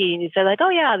Oreo cookie and you say like, oh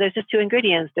yeah, there's just 2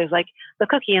 ingredients. There's like the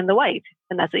cookie and the white,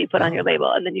 and that's what you put on your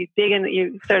label. And then you dig in,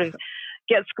 you sort of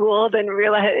get schooled and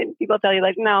realize, and people tell you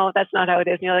like, no, that's not how it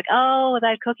is. And you're like, oh,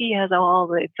 that cookie has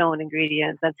all its own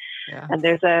ingredients. And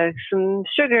there's some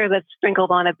sugar that's sprinkled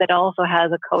on it that also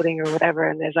has a coating or whatever.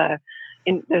 And there's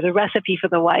a recipe for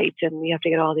the white, and you have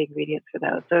to get all the ingredients for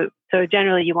those. So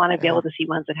generally you want to be able to see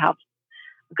ones that have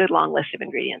a good long list of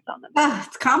ingredients on them. Oh,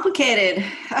 it's complicated.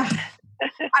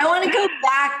 I want to go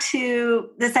back to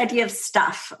this idea of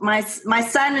stuff. My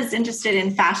son is interested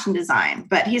in fashion design,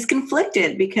 but he's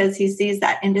conflicted because he sees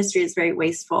that industry is very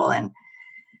wasteful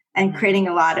and creating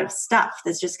a lot of stuff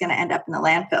that's just going to end up in the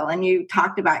landfill. And you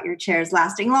talked about your chairs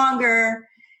lasting longer,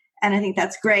 and I think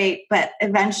that's great, but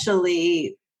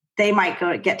eventually they might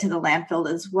get to the landfill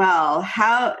as well.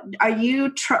 How are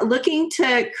you looking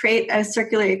to create a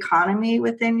circular economy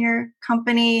within your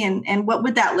company? And what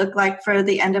would that look like for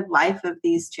the end of life of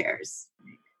these chairs?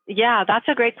 Yeah, that's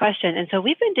a great question. And so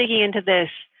we've been digging into this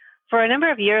for a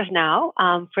number of years now.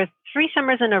 For 3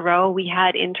 summers in a row, we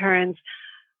had interns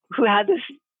who had this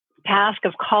task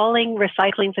of calling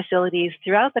recycling facilities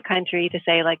throughout the country to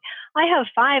say, like, I have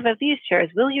 5 of these chairs.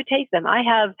 Will you take them? I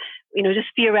have, just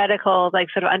theoretical, like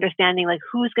sort of understanding, like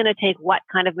who's going to take what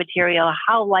kind of material,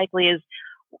 how likely is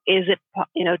it,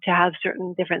 to have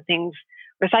certain different things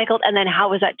recycled, and then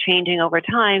how is that changing over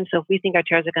time? So if we think our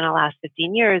chairs are going to last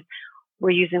 15 years, we're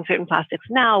using certain plastics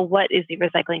now. What is the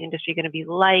recycling industry going to be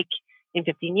like in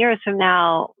 15 years from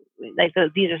now? Like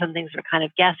these are some things we're kind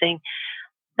of guessing.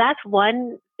 That's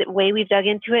one way we've dug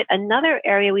into it. Another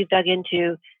area we've dug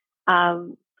into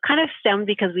kind of stemmed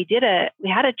because we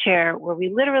had a chair where we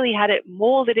literally had it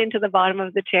molded into the bottom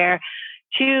of the chair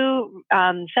to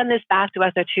send this back to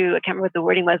us, or to, I can't remember what the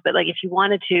wording was, but like if you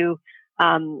wanted to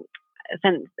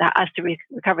send us to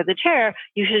recover the chair,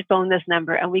 you should phone this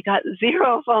number. And we got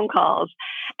 0 phone calls.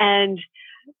 And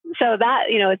so that,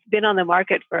 it's been on the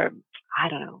market for, I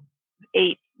don't know,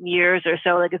 8, years or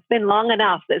so. Like, it's been long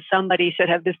enough that somebody should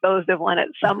have disposed of one at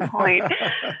some point.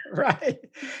 Right.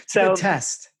 It's So, a good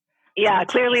test. Yeah,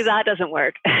 clearly that doesn't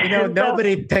work.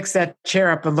 Nobody picks that chair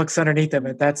up and looks underneath of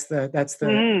it. That's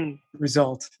the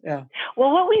result. Yeah.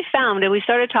 Well, what we found, and we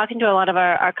started talking to a lot of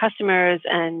our customers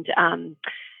and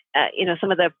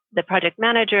some of the project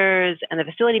managers and the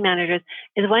facility managers,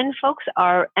 is when folks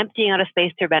are emptying out a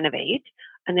space to renovate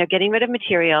and they're getting rid of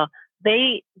material,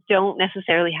 they don't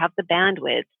necessarily have the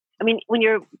bandwidth. I mean, when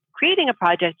you're creating a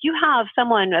project, you have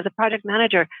someone as a project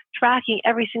manager tracking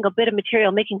every single bit of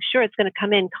material, making sure it's going to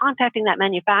come in, contacting that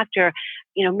manufacturer,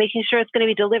 making sure it's going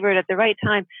to be delivered at the right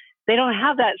time. They don't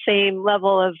have that same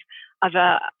level of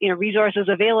resources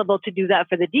available to do that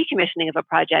for the decommissioning of a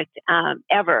project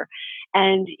ever.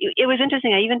 And it was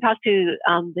interesting. I even talked to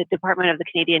the Department of the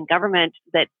Canadian government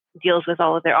that deals with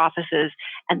all of their offices,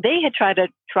 and they had tried a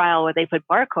trial where they put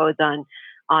barcodes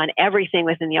on everything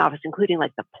within the office, including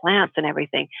like the plants and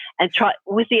everything, and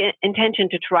with the intention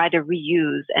to try to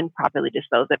reuse and properly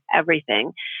dispose of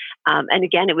everything. And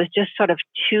again, it was just sort of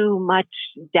too much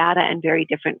data and very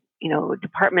different,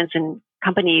 departments and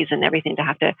companies and everything to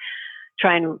have to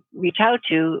try and reach out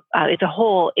to.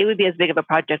 It would be as big of a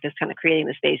project as kind of creating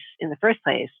the space in the first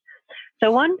place. So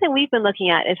one thing we've been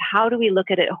looking at is how do we look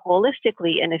at it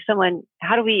holistically? And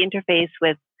how do we interface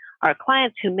with our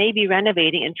clients who may be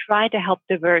renovating and try to help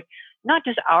divert not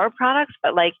just our products,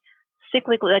 but like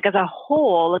cyclically, like as a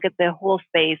whole, look at the whole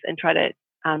space and try to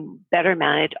better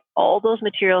manage all those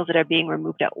materials that are being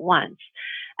removed at once.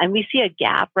 And we see a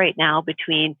gap right now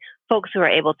between folks who are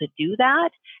able to do that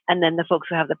and then the folks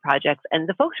who have the projects. And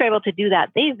the folks who are able to do that,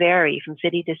 they vary from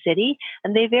city to city,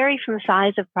 and they vary from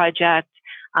size of project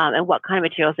and what kind of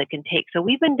materials they can take. So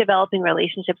we've been developing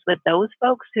relationships with those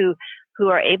folks who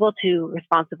are able to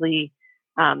responsibly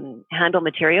handle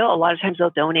material. A lot of times they'll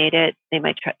donate it. They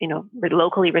might try,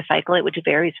 locally recycle it, which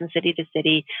varies from city to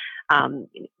city.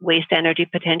 Waste energy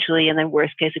potentially, and then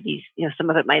worst case would be, some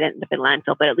of it might end up in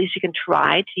landfill, but at least you can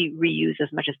try to reuse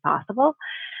as much as possible.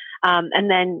 And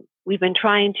then we've been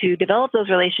trying to develop those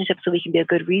relationships so we can be a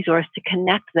good resource to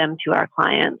connect them to our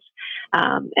clients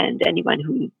and anyone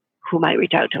who might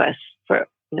reach out to us for,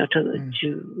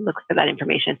 to look for that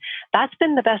information. That's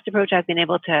been the best approach I've been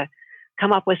able to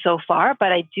come up with so far.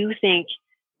 But I do think,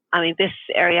 this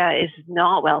area is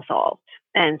not well solved.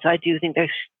 And so I do think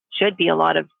there should be a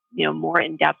lot of, more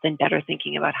in-depth and better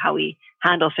thinking about how we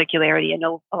handle circularity. I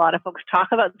know a lot of folks talk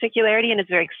about circularity and it's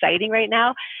very exciting right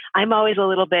now. I'm always a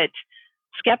little bit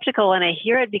skeptical when I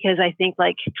hear it because I think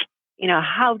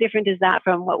how different is that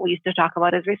from what we used to talk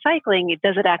about as recycling?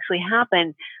 Does it actually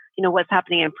happen? What's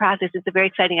happening in practice. It's a very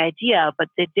exciting idea, but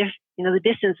the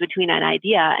distance between an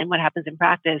idea and what happens in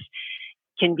practice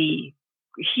can be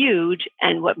huge.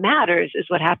 And what matters is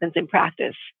what happens in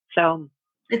practice. So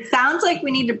it sounds like we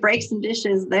need to break some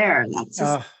dishes there. That's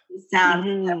just the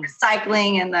sound of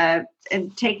recycling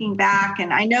and taking back.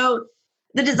 And I know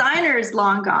the designer is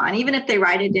long gone, even if they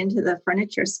write it into the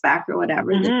furniture spec or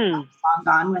whatever, the long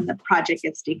gone when the project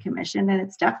gets decommissioned. And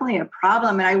it's definitely a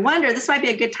problem. And I wonder, this might be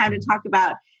a good time to talk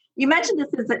about, you mentioned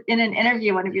this in an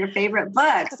interview, one of your favorite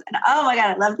books. And oh my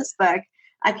God, I love this book.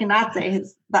 I cannot say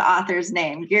the author's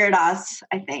name, Gyarados,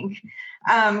 I think.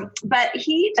 But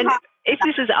he talked. If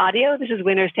this is audio, this is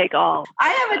winners take all. I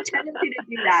have a tendency to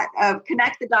do that,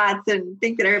 connect the dots and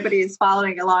think that everybody is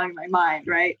following along in my mind,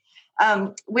 right?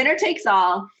 Winner takes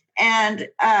all. And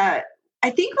I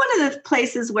think one of the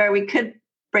places where we could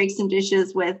break some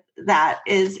dishes with that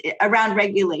is around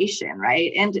regulation,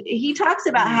 right? And he talks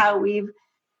about how we've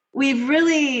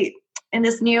really, in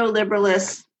this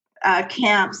neoliberalist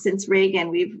camp since Reagan,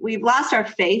 we've lost our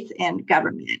faith in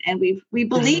government, and we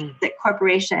believe that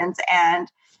corporations and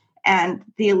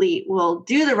the elite will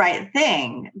do the right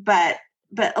thing, but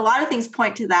a lot of things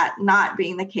point to that not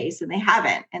being the case, and they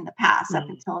haven't in the past. Up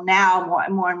until now,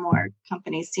 more and more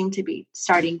companies seem to be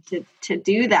starting to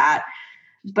do that.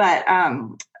 But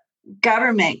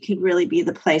government could really be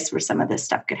the place where some of this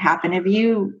stuff could happen. Have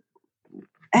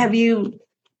you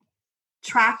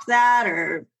tracked that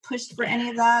or pushed for any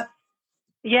of that?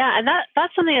 Yeah, and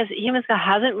that's something as Humanscale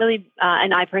hasn't really,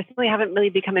 and I personally haven't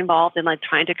really become involved in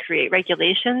trying to create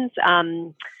regulations.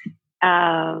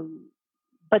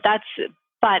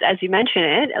 But as you mentioned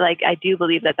it, I do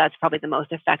believe that that's probably the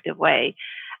most effective way.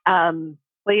 Well,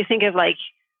 you think of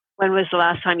when was the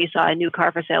last time you saw a new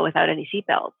car for sale without any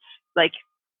seatbelts?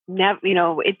 Never,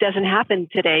 it doesn't happen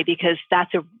today because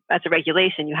that's a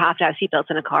regulation. You have to have seatbelts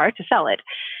in a car to sell it.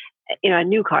 A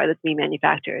new car that's being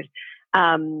manufactured.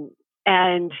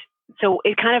 And so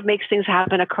it kind of makes things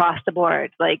happen across the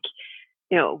board.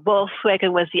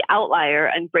 Volkswagen was the outlier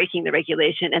and breaking the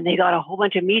regulation, and they got a whole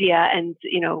bunch of media and,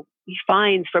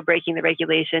 fines for breaking the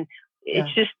regulation. Yeah.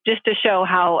 It's just to show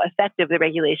how effective the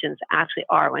regulations actually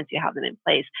are once you have them in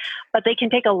place. But they can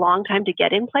take a long time to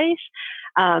get in place.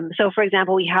 So, for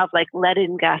example, we have like lead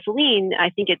in gasoline. I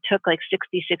think it took like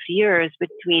 66 years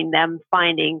between them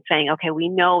saying, okay, we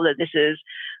know that this is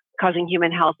causing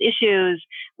human health issues.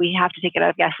 We have to take it out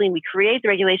of gasoline. We create the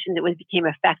regulations. It became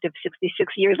effective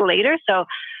 66 years later. So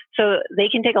they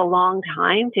can take a long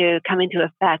time to come into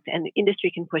effect, and the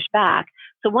industry can push back.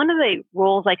 So one of the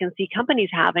roles I can see companies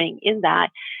having in that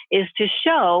is to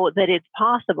show that it's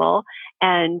possible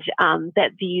and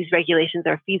that these regulations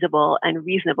are feasible and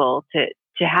reasonable to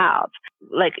have.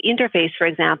 Like Interface, for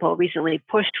example, recently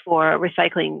pushed for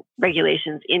recycling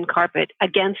regulations in carpet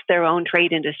against their own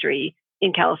trade industry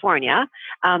in California.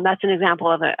 That's an example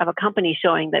of a company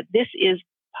showing that this is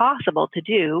possible to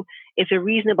do. It's a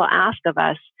reasonable ask of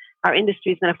us. Our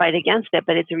industry is going to fight against it,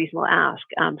 but it's a reasonable ask.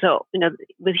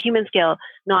 With Humanscale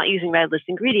not using red list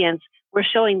ingredients, we're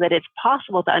showing that it's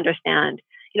possible to understand,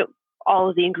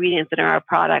 all of the ingredients that are in our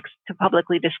products, to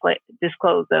publicly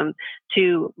disclose them,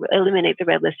 to eliminate the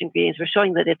red list ingredients. We're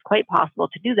showing that it's quite possible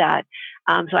to do that.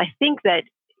 So I think that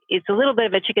it's a little bit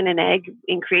of a chicken and egg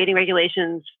in creating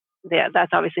regulations. That's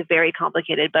obviously very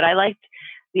complicated, but I liked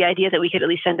the idea that we could at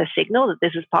least send a signal that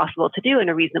this is possible to do and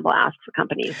a reasonable ask for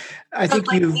companies. I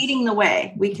think leading the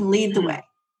way. We can lead the way.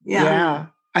 Yeah.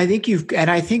 I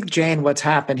think, Jane, what's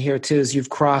happened here too is you've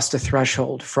crossed a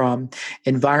threshold from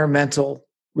environmental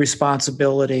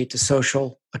responsibility to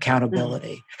social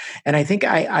accountability. Mm-hmm. And I think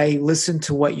I listen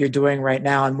to what you're doing right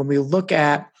now. And when we look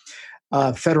at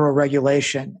federal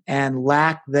regulation and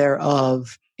lack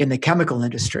thereof in the chemical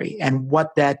industry and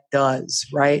what that does,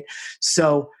 right?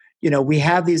 So, we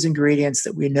have these ingredients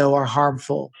that we know are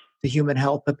harmful to human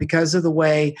health, but because of the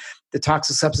way the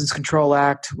Toxic Substance Control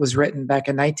Act was written back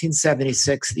in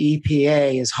 1976, the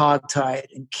EPA is hogtied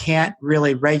and can't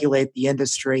really regulate the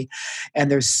industry.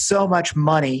 And there's so much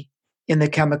money in the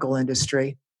chemical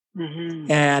industry. Mm-hmm.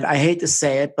 And I hate to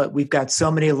say it, but we've got so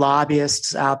many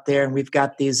lobbyists out there, and we've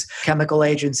got these chemical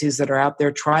agencies that are out there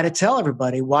trying to tell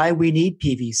everybody why we need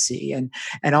PVC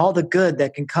and all the good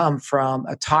that can come from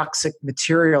a toxic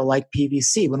material like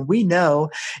PVC, when we know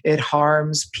it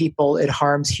harms people, it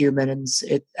harms humans,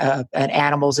 and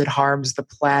animals, it harms the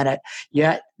planet.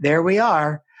 Yet there we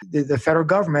are. The federal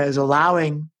government is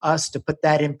allowing us to put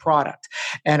that in product.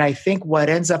 And I think what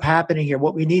ends up happening here,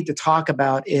 what we need to talk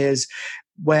about is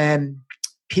when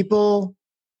people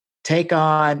take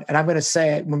on, and I'm going to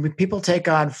say it, when people take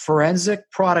on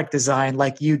forensic product design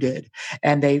like you did,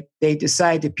 and they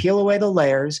decide to peel away the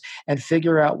layers and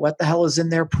figure out what the hell is in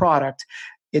their product,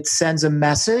 it sends a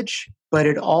message, but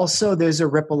it also, there's a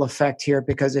ripple effect here,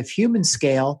 because if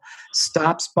Humanscale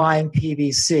stops buying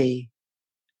PVC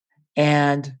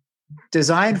and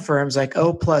design firms like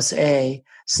O+A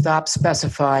stop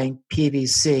specifying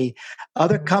PVC,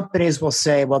 other companies will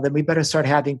say, well, then we better start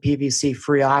having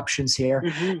PVC-free options here.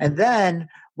 Mm-hmm. And then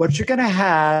what you're going to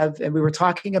have, and we were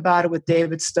talking about it with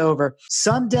David Stover,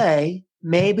 someday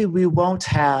maybe we won't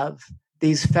have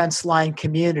these fence-line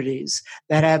communities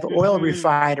that have oil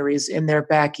refineries in their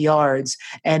backyards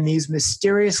and these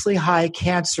mysteriously high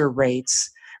cancer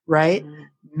rates, right? Mm-hmm.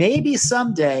 Maybe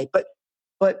someday, but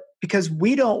because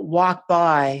we don't walk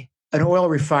by an oil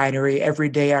refinery every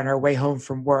day on our way home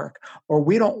from work, or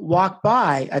we don't walk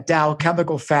by a Dow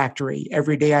chemical factory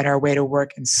every day on our way to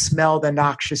work and smell the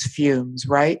noxious fumes,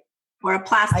 right? Or a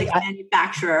plastic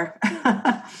manufacturer.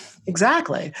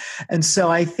 Exactly. And so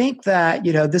I think that,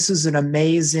 this is an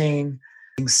amazing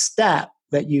step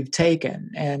that you've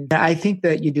taken. And I think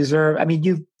that you deserve,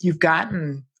 you've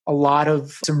gotten a lot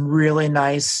of some really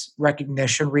nice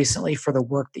recognition recently for the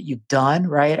work that you've done,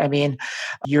 right?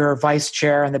 You're vice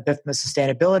chair on the BIFMA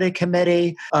Sustainability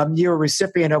Committee. You're a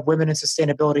recipient of Women in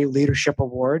Sustainability Leadership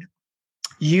Award.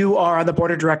 You are on the board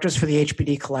of directors for the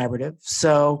HBD Collaborative.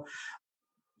 So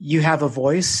you have a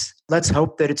voice. Let's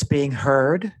hope that it's being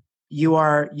heard. You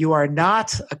are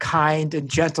not a kind and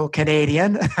gentle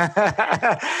Canadian.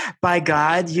 By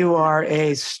God, you are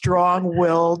a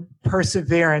strong-willed,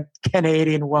 perseverant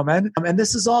Canadian woman. And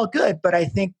this is all good. But I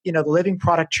think, the Living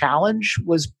Product Challenge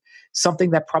was something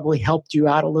that probably helped you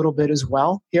out a little bit as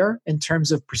well here in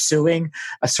terms of pursuing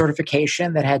a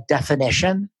certification that had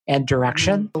definition and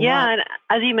direction. Yeah, and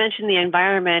as you mentioned, the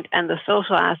environment and the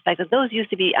social aspect, those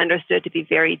used to be understood to be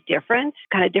very different,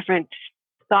 kind of different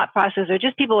thought process, or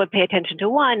just people would pay attention to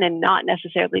one and not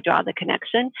necessarily draw the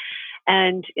connection.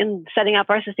 And in setting up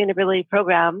our sustainability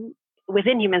program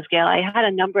within Humanscale, I had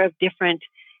a number of different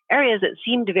areas that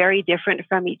seemed very different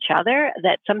from each other,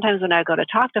 that sometimes when I go to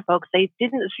talk to folks, they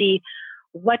didn't see,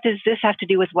 what does this have to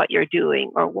do with what you're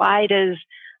doing? Or why does,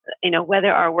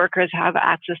 whether our workers have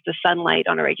access to sunlight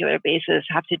on a regular basis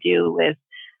have to do with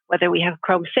whether we have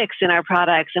Chrome 6 in our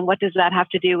products, and what does that have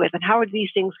to do with, and how are these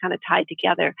things kind of tied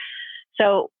together?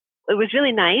 So it was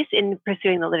really nice in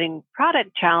pursuing the Living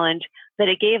Product Challenge that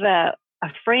it gave a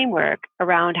framework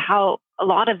around how a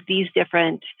lot of these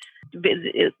different,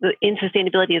 in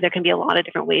sustainability, there can be a lot of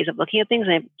different ways of looking at things,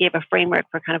 and it gave a framework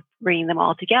for kind of bringing them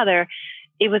all together.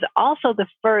 It was also the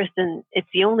first, and it's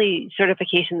the only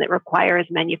certification that requires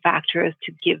manufacturers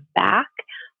to give back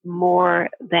more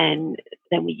than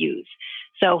we use.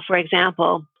 So, for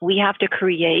example, we have to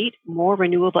create more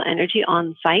renewable energy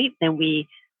on site than we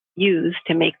use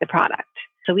to make the product.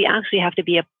 So we actually have to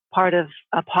be a part of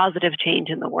a positive change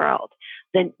in the world.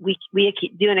 Then we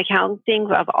do an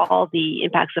accounting of all the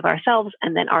impacts of ourselves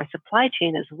and then our supply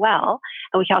chain as well.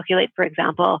 And we calculate, for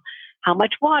example, how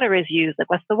much water is used, like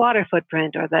what's the water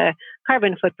footprint or the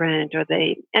carbon footprint or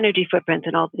the energy footprint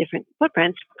and all the different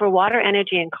footprints. For water,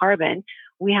 energy, and carbon,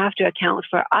 we have to account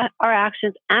for our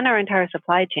actions and our entire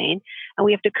supply chain, and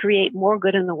we have to create more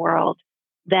good in the world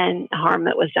than harm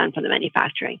that was done from the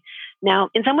manufacturing. Now,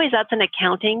 in some ways, that's an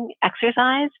accounting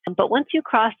exercise, but once you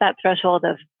cross that threshold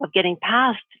of getting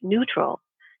past neutral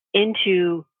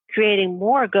into creating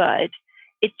more good,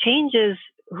 it changes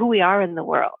who we are in the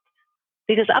world.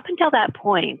 Because up until that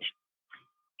point,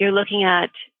 you're looking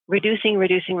at reducing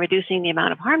the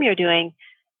amount of harm you're doing,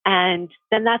 and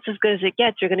then that's as good as it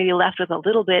gets. You're going to be left with a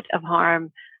little bit of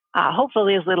harm,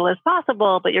 hopefully as little as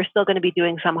possible, but you're still going to be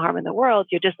doing some harm in the world.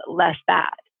 You're just less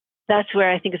bad. That's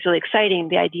where I think it's really exciting,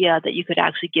 the idea that you could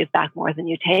actually give back more than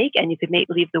you take, and you could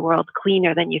leave the world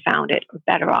cleaner than you found it, or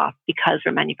better off, because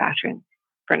we're manufacturing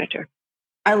furniture.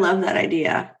 I love that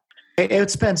idea.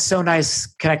 It's been so nice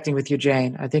connecting with you,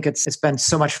 Jane. I think it's been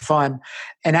so much fun.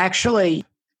 And actually,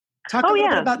 talk a little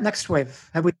bit about Next Wave.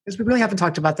 Because we really haven't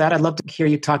talked about that. I'd love to hear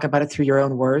you talk about it through your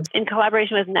own words. In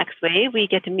collaboration with Next Wave, we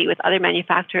get to meet with other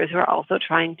manufacturers who are also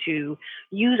trying to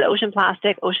use ocean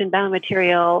plastic, ocean-bound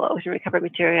material, ocean recovered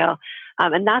material.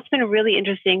 And that's been really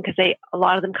interesting because a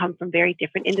lot of them come from very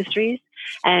different industries.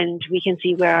 And we can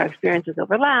see where our experiences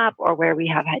overlap or where we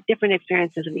have had different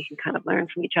experiences, and we can kind of learn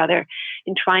from each other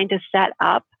in trying to set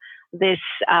up this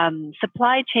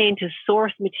supply chain to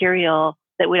source material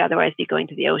that would otherwise be going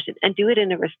to the ocean, and do it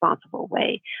in a responsible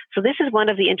way. So this is one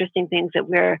of the interesting things that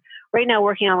we're right now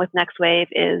working on with Next Wave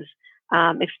is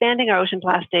expanding our ocean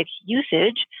plastic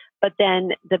usage, but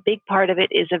then the big part of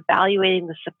it is evaluating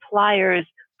the suppliers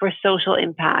for social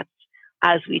impacts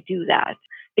as we do that.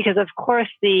 Because of course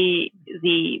we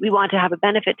want to have a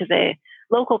benefit to the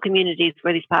local communities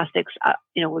where these plastics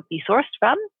would be sourced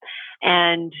from.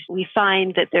 And we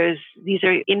find that these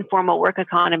are informal work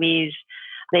economies.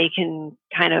 They can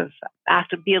kind of have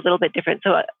to be a little bit different.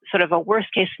 So sort of a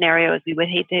worst case scenario is we would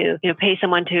hate to pay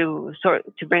someone to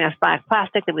bring us back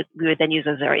plastic that we would then use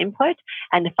as our input,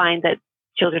 and to find that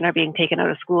children are being taken out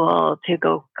of school to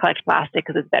go collect plastic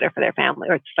because it's better for their family,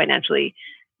 or it's financially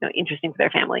interesting for their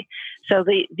family. So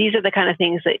these are the kind of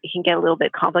things that can get a little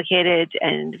bit complicated,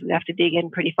 and we have to dig in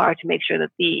pretty far to make sure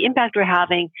that the impact we're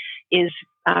having is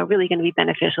really going to be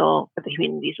beneficial for the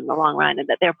communities in the long run, and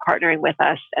that they're partnering with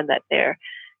us, and that they're,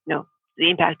 the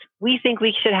impact we think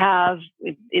we should have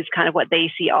is kind of what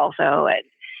they see also,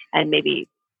 and maybe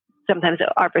sometimes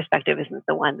our perspective isn't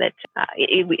the one that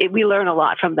we learn a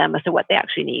lot from them as to what they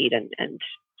actually need, and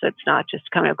so it's not just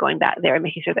kind of going back there and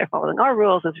making sure they're following our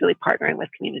rules. It's really partnering with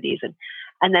communities,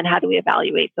 and then how do we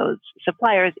evaluate those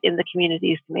suppliers in the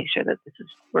communities to make sure that this is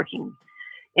working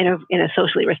in a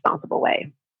socially responsible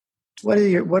way. What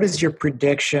is your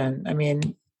prediction? I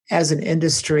mean, as an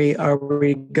industry, are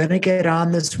we going to get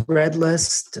on this red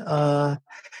list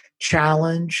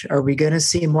challenge? Are we going to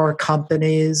see more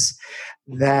companies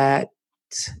that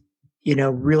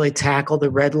really tackle the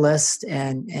red list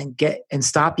and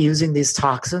stop using these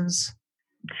toxins?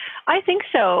 I think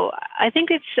so. I think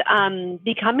it's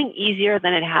becoming easier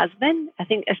than it has been. I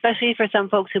think especially for some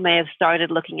folks who may have started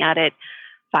looking at it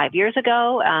 5 years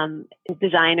ago,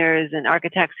 designers and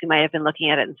architects who might have been looking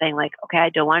at it and saying like, okay, I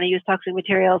don't want to use toxic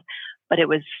materials, but it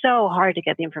was so hard to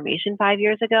get the information 5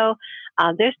 years ago.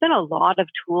 There's been a lot of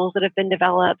tools that have been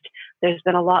developed. There's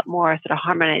been a lot more sort of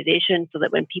harmonization so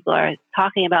that when people are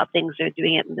talking about things, they're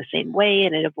doing it in the same way,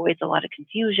 and it avoids a lot of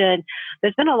confusion.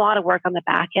 There's been a lot of work on the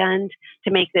back end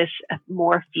to make this a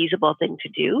more feasible thing to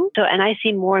do. So, and I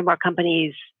see more and more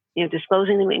companies,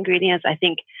 disclosing the ingredients. I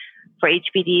think for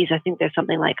HPDs, I think there's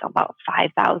something like about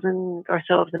 5,000 or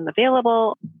so of them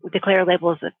available. Declare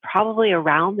labels are probably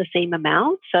around the same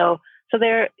amount. So So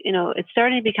it's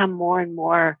starting to become more and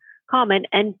more common.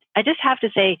 And I just have to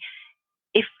say,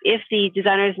 if the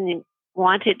designers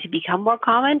want it to become more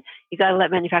common, you got to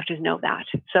let manufacturers know that.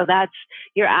 So that's,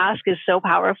 your ask is so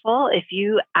powerful. If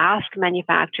you ask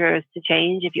manufacturers to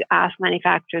change, if you ask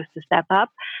manufacturers to step up,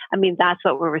 I mean, that's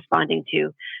what we're responding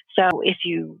to. So if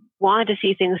you want to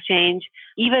see things change,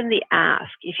 even the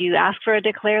ask, if you ask for a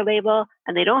declare label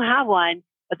and they don't have one,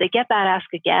 but they get that ask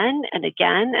again and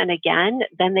again and again,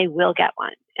 then they will get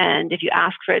one. And if you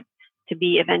ask for it to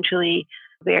be eventually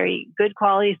very good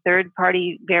quality,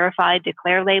 third-party verified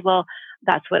declare label,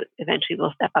 that's what eventually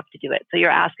will step up to do it. So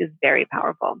your ask is very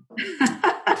powerful.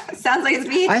 Sounds like it's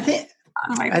me. I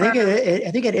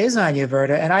think it is on you,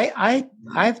 Verda. And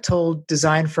I've told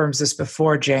design firms this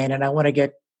before, Jane, and I want to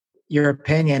get your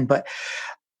opinion, but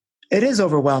it is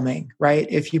overwhelming, right?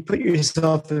 If you put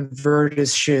yourself in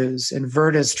Verda's shoes, and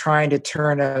Verda's trying to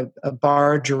turn a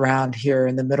barge around here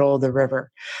in the middle of the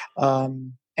river,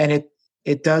 and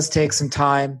it does take some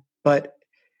time, but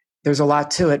there's a lot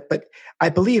to it. But I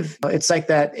believe it's like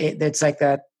that. It's like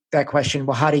that question.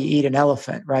 Well, how do you eat an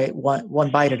elephant? Right,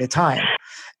 one bite at a time.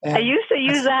 And I used to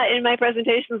use that in my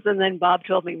presentations, and then Bob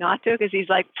told me not to because he's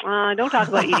like, "Don't talk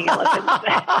about eating elephants."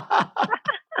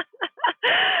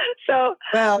 So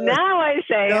now I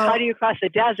say, how do you cross the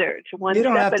desert? One step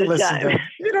at a time.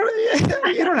 You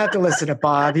don't have to listen to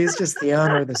Bob. He's just the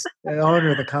owner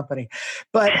of the company.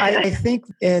 But I think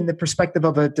in the perspective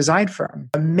of a design firm,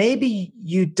 maybe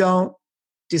you don't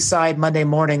decide Monday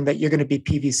morning that you're going to be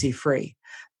PVC free.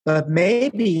 But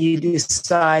maybe you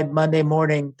decide Monday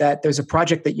morning that there's a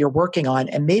project that you're working on,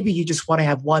 and maybe you just want to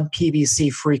have one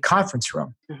PVC free conference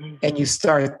room, and you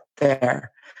start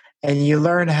there. And you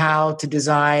learn how to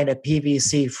design a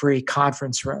PVC-free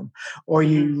conference room, or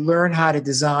you learn how to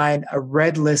design a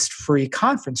red list-free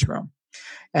conference room.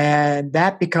 And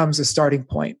that becomes a starting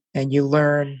point, and you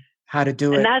learn how to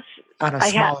do it on a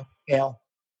smaller scale.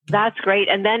 That's great.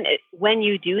 And then when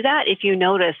you do that, if you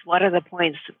notice, what are the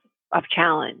points of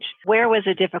challenge? Where was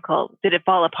it difficult? Did it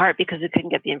fall apart because it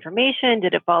couldn't get the information?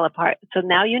 Did it fall apart? So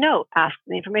now ask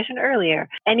the information earlier.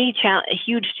 Any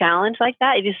huge challenge like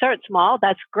that, if you start small,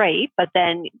 that's great, but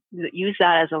then use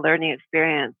that as a learning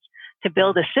experience to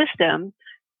build a system.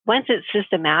 Once it's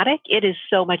systematic, it is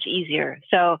so much easier.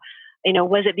 So,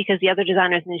 was it because the other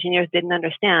designers and engineers didn't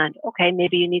understand? Okay,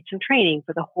 maybe you need some training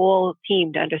for the whole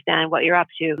team to understand what you're up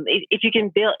to. If you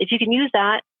can use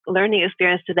that learning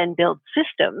experience to then build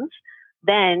systems,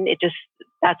 then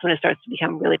that's when it starts to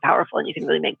become really powerful and you can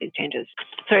really make big changes.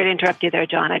 Sorry to interrupt you there,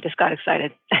 John. I just got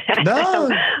excited. No,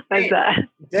 you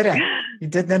didn't. You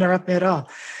didn't interrupt me at all.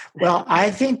 Well, I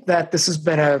think that this has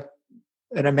been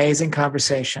an amazing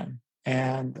conversation.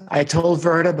 And I told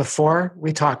Verda before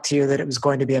we talked to you that it was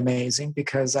going to be amazing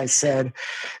because I said,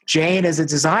 Jane is a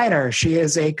designer. She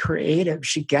is a creative.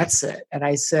 She gets it. And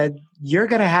I said, you're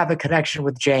going to have a connection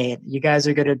with Jane. You guys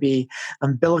are going to be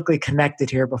umbilically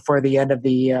connected here before the end of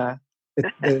the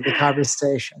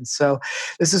conversation. So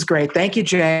this is great. Thank you,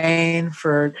 Jane,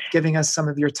 for giving us some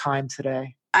of your time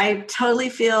today. I totally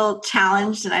feel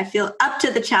challenged and I feel up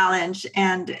to the challenge.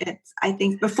 And I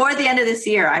think before the end of this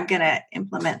year, I'm going to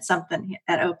implement something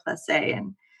at O+A.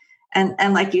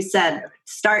 And like you said,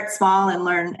 start small and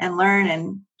learn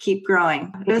and keep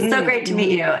growing. It was so great to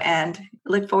meet you and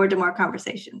look forward to more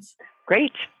conversations.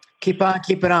 Great. Keep on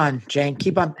keeping on, Jane.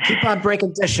 Keep on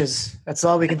breaking dishes. That's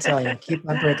all we can tell you. Keep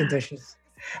on breaking dishes.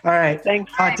 All right.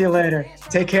 Thanks. Talk to you later.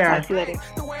 Take care. Talk to you later.